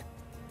disc.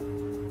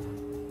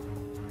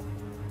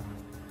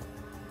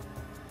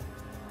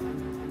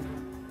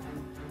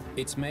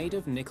 It's made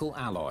of nickel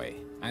alloy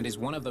and is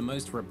one of the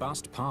most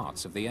robust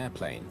parts of the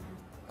airplane.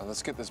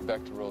 Let's get this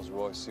back to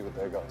Rolls-Royce, see what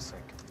their guys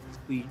think.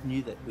 We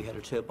knew that we had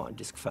a turbine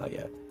disc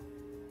failure.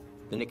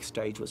 The next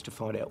stage was to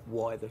find out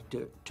why the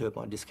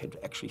turbine disc had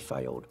actually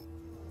failed.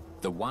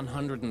 The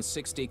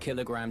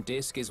 160-kilogram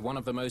disc is one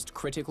of the most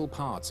critical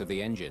parts of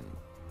the engine.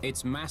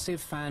 Its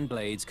massive fan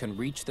blades can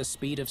reach the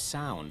speed of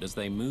sound as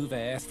they move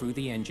air through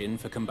the engine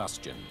for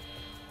combustion.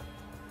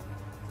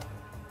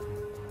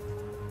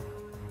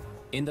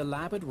 In the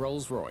lab at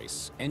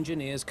Rolls-Royce,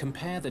 engineers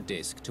compare the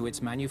disc to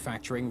its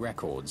manufacturing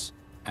records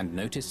and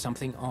notice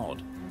something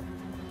odd.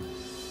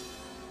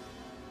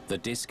 The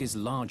disc is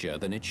larger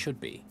than it should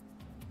be.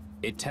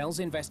 It tells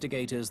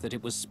investigators that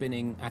it was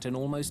spinning at an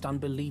almost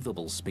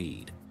unbelievable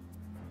speed.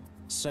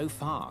 So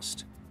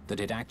fast that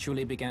it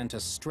actually began to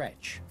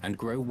stretch and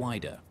grow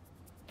wider.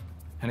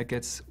 And it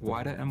gets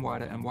wider and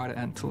wider and wider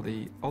until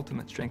the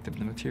ultimate strength of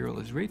the material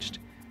is reached,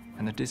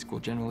 and the disc will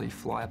generally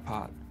fly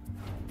apart.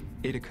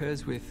 It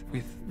occurs with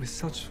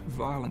such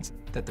violence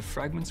that the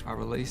fragments are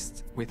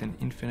released with an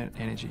infinite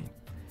energy.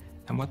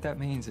 And what that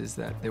means is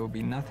that there will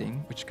be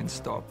nothing which can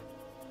stop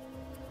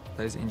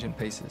those engine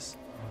pieces.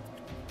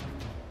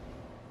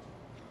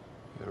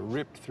 It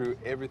ripped through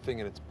everything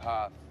in its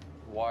path.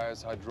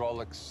 Wires,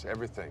 hydraulics,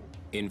 everything.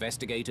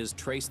 Investigators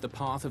trace the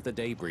path of the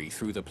debris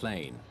through the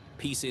plane.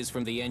 Pieces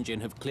from the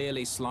engine have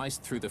clearly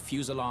sliced through the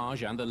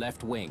fuselage and the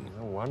left wing.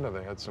 No wonder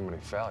they had so many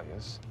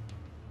failures.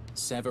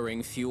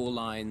 Severing fuel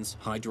lines,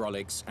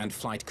 hydraulics, and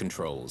flight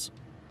controls.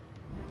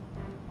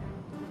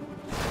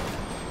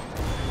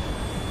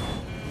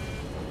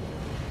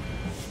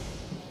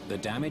 The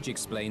damage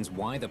explains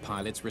why the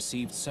pilots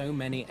received so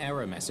many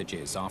error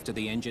messages after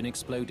the engine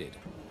exploded.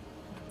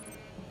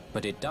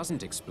 But it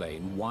doesn't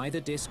explain why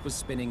the disc was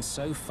spinning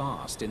so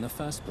fast in the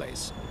first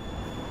place.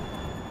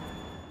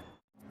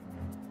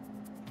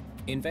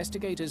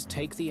 Investigators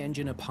take the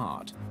engine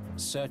apart,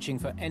 searching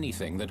for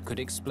anything that could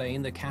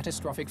explain the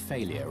catastrophic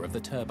failure of the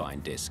turbine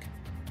disc.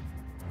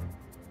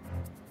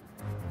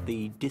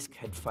 The disc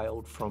had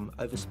failed from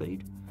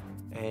overspeed,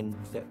 and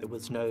that there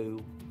was no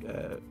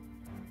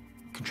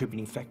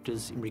contributing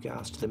factors in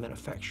regards to the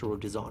manufacture or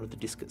design of the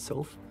disc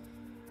itself.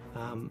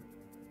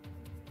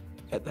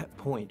 At that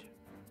point,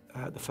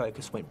 the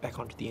focus went back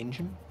onto the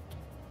engine.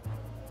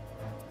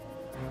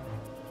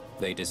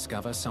 They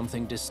discover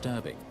something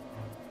disturbing.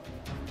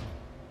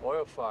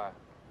 Oil fire.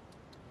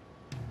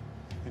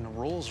 In a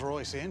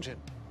Rolls-Royce engine.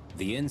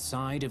 The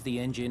inside of the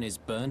engine is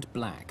burnt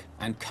black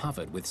and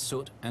covered with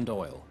soot and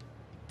oil.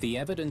 The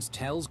evidence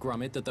tells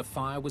Grummett that the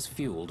fire was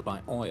fueled by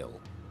oil.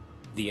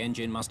 The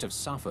engine must have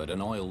suffered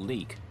an oil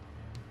leak.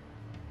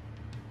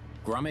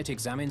 Grummett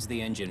examines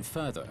the engine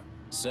further,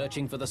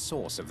 searching for the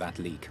source of that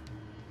leak.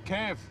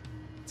 Kev!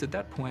 It's at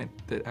that point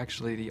that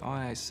actually the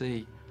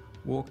IAC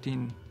walked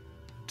in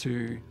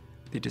to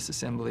the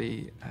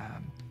disassembly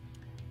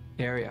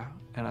area,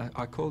 and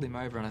I called him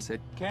over and I said,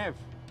 Kev,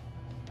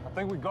 I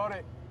think we got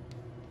it.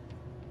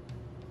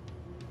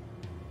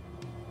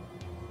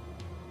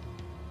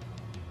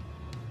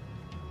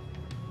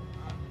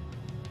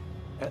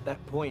 At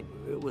that point,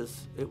 it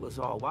was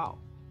oh wow,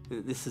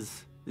 this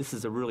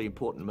is a really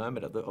important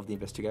moment of the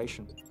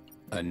investigation.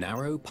 A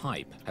narrow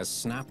pipe has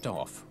snapped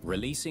off,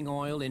 releasing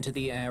oil into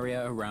the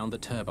area around the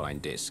turbine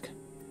disc.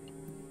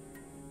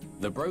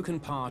 The broken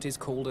part is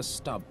called a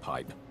stub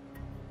pipe.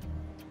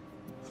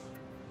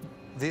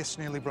 This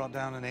nearly brought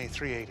down an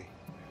A380.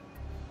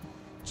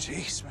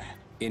 Jeez, man.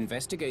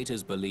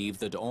 Investigators believe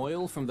that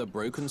oil from the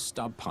broken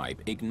stub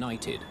pipe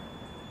ignited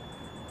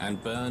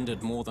and burned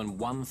at more than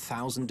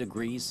 1,000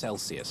 degrees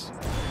Celsius.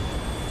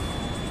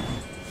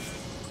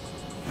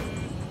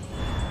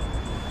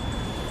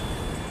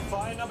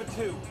 Fire number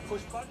 32,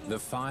 push button. The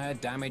fire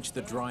damaged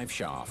the drive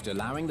shaft,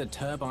 allowing the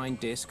turbine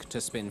disc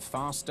to spin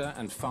faster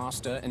and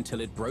faster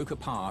until it broke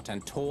apart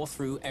and tore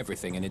through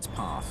everything in its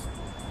path.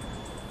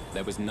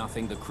 There was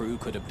nothing the crew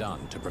could have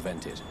done to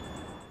prevent it.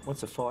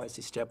 Once a fire is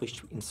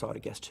established inside a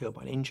gas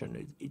turbine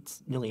engine,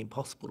 it's nearly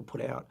impossible to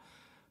put out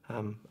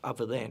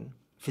other than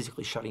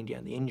physically shutting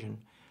down the engine.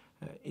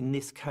 In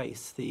this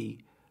case, the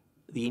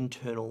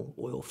internal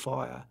oil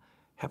fire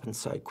happened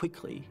so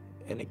quickly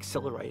and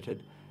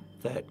accelerated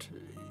that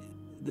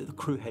the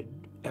crew had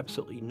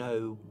absolutely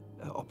no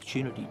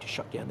opportunity to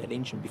shut down that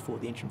engine before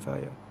the engine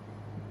failure.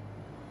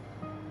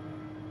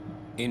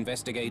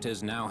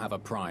 Investigators now have a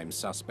prime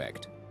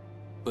suspect.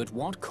 But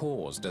what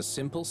caused a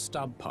simple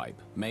stub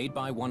pipe made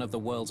by one of the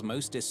world's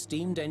most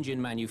esteemed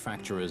engine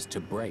manufacturers to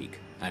break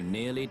and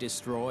nearly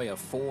destroy a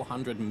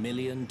 $400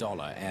 million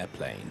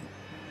airplane?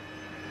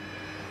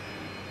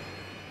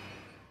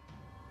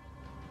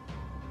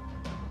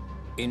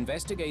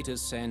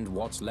 Investigators send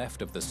what's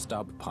left of the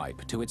stub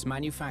pipe to its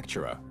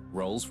manufacturer,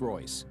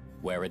 Rolls-Royce,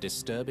 where a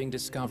disturbing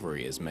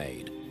discovery is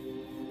made.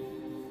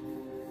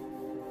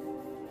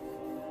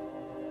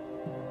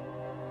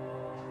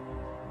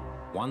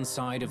 One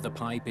side of the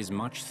pipe is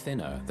much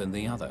thinner than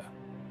the other.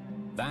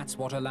 That's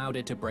what allowed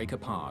it to break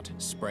apart,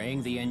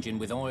 spraying the engine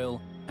with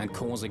oil and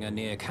causing a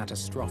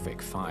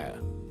near-catastrophic fire.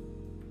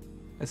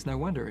 It's no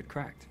wonder it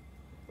cracked.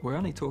 We're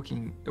only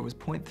talking, it was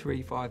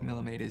 0.35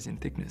 millimeters in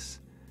thickness.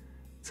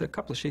 It's a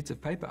couple of sheets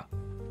of paper.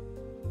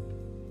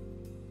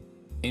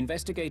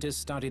 Investigators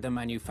study the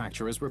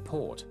manufacturer's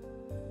report.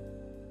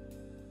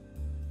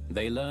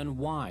 They learn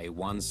why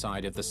one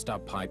side of the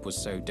stub pipe was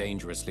so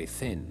dangerously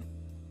thin.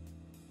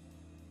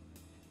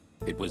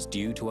 It was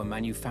due to a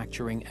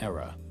manufacturing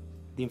error.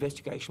 The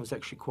investigation was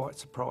actually quite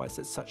surprised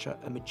that such a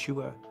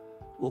mature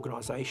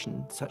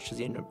organisation, such as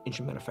the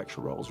engine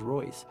manufacturer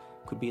Rolls-Royce,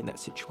 could be in that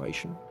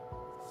situation.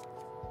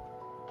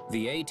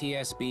 The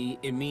ATSB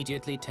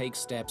immediately takes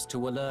steps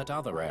to alert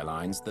other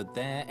airlines that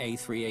their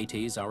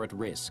A380s are at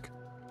risk.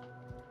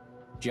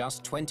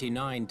 Just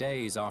 29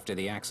 days after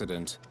the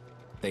accident,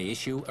 they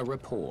issue a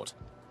report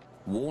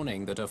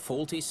warning that a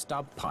faulty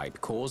stub pipe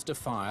caused a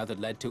fire that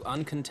led to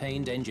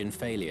uncontained engine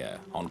failure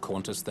on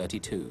Qantas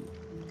 32.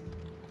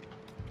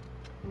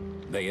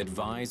 They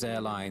advise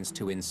airlines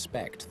to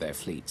inspect their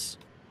fleets.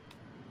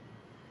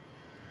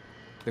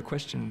 The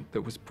question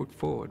that was put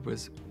forward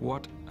was,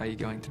 what are you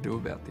going to do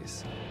about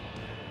this?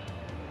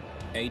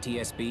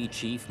 ATSB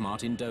Chief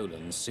Martin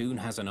Dolan soon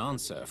has an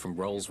answer from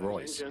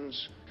Rolls-Royce.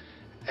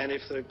 And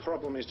if the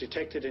problem is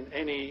detected in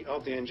any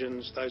of the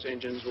engines, those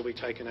engines will be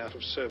taken out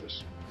of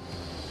service.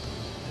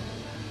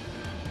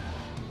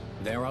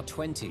 There are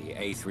 20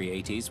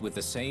 A380s with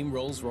the same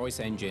Rolls-Royce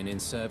engine in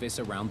service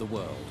around the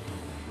world.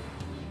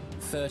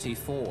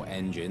 34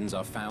 engines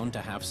are found to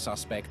have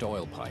suspect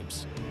oil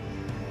pipes.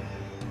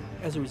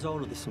 As a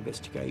result of this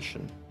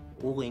investigation,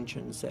 all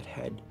engines that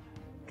had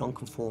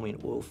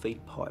non-conforming oil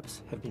feed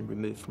pipes have been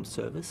removed from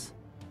service.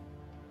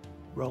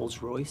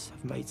 Rolls-Royce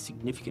have made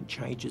significant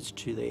changes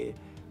to their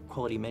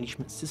quality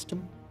management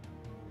system.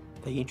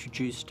 They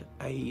introduced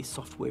a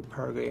software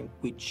program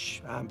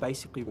which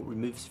basically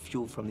removes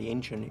fuel from the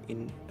engine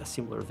in a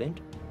similar event.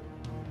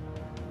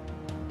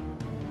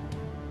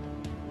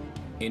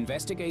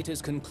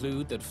 Investigators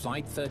conclude that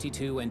Flight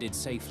 32 ended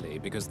safely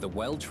because the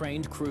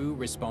well-trained crew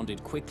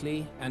responded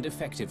quickly and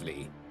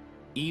effectively,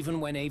 even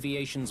when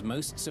aviation's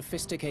most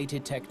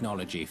sophisticated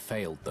technology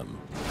failed them.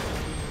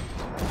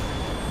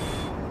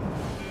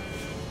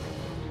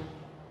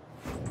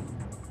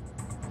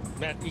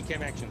 Matt,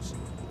 ECAM actions.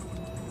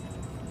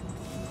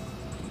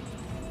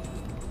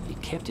 He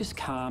kept his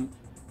calm,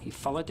 he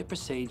followed the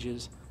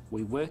procedures,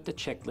 we worked the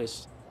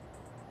checklist.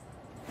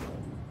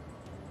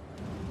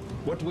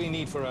 What do we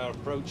need for our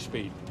approach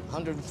speed?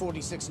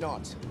 146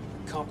 knots.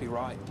 Can't be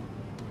right.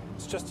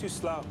 It's just too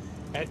slow.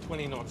 Add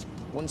 20 knots.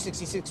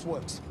 166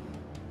 works.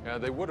 Yeah,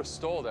 they would have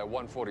stalled at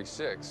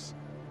 146.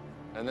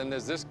 And then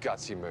there's this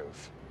gutsy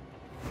move.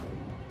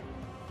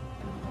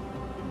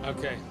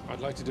 Okay, I'd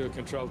like to do a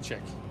control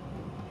check.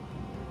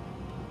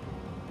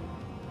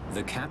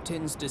 The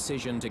captain's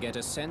decision to get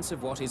a sense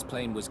of what his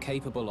plane was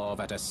capable of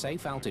at a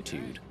safe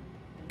altitude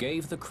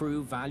gave the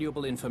crew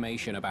valuable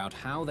information about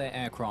how their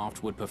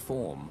aircraft would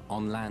perform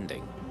on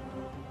landing.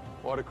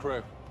 What a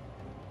crew.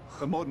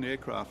 A modern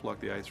aircraft like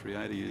the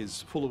A380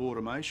 is full of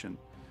automation,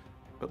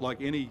 but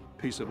like any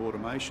piece of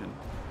automation,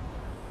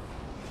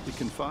 it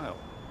can fail.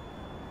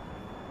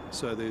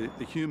 So the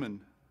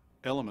human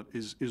element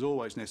is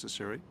always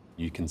necessary.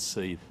 You can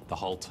see the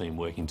whole team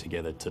working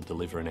together to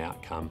deliver an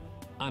outcome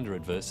under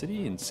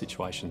adversity in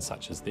situations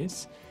such as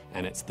this,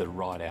 and it's the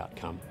right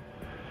outcome.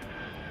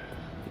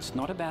 It's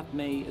not about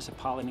me as a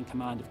pilot in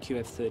command of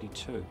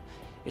QF-32.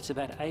 It's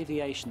about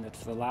aviation that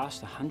for the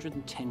last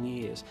 110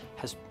 years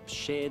has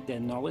shared their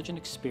knowledge and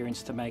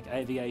experience to make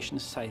aviation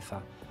safer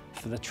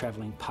for the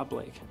travelling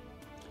public.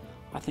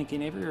 I think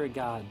in every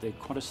regard, the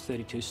Qantas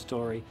 32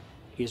 story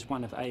is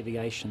one of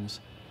aviation's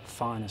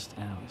finest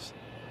hours.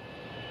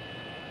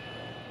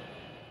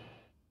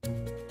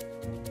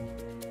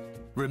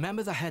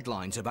 Remember the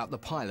headlines about the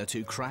pilot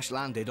who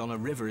crash-landed on a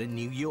river in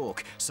New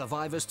York?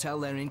 Survivors tell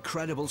their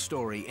incredible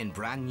story in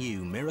brand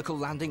new Miracle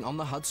Landing on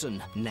the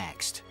Hudson,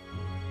 next.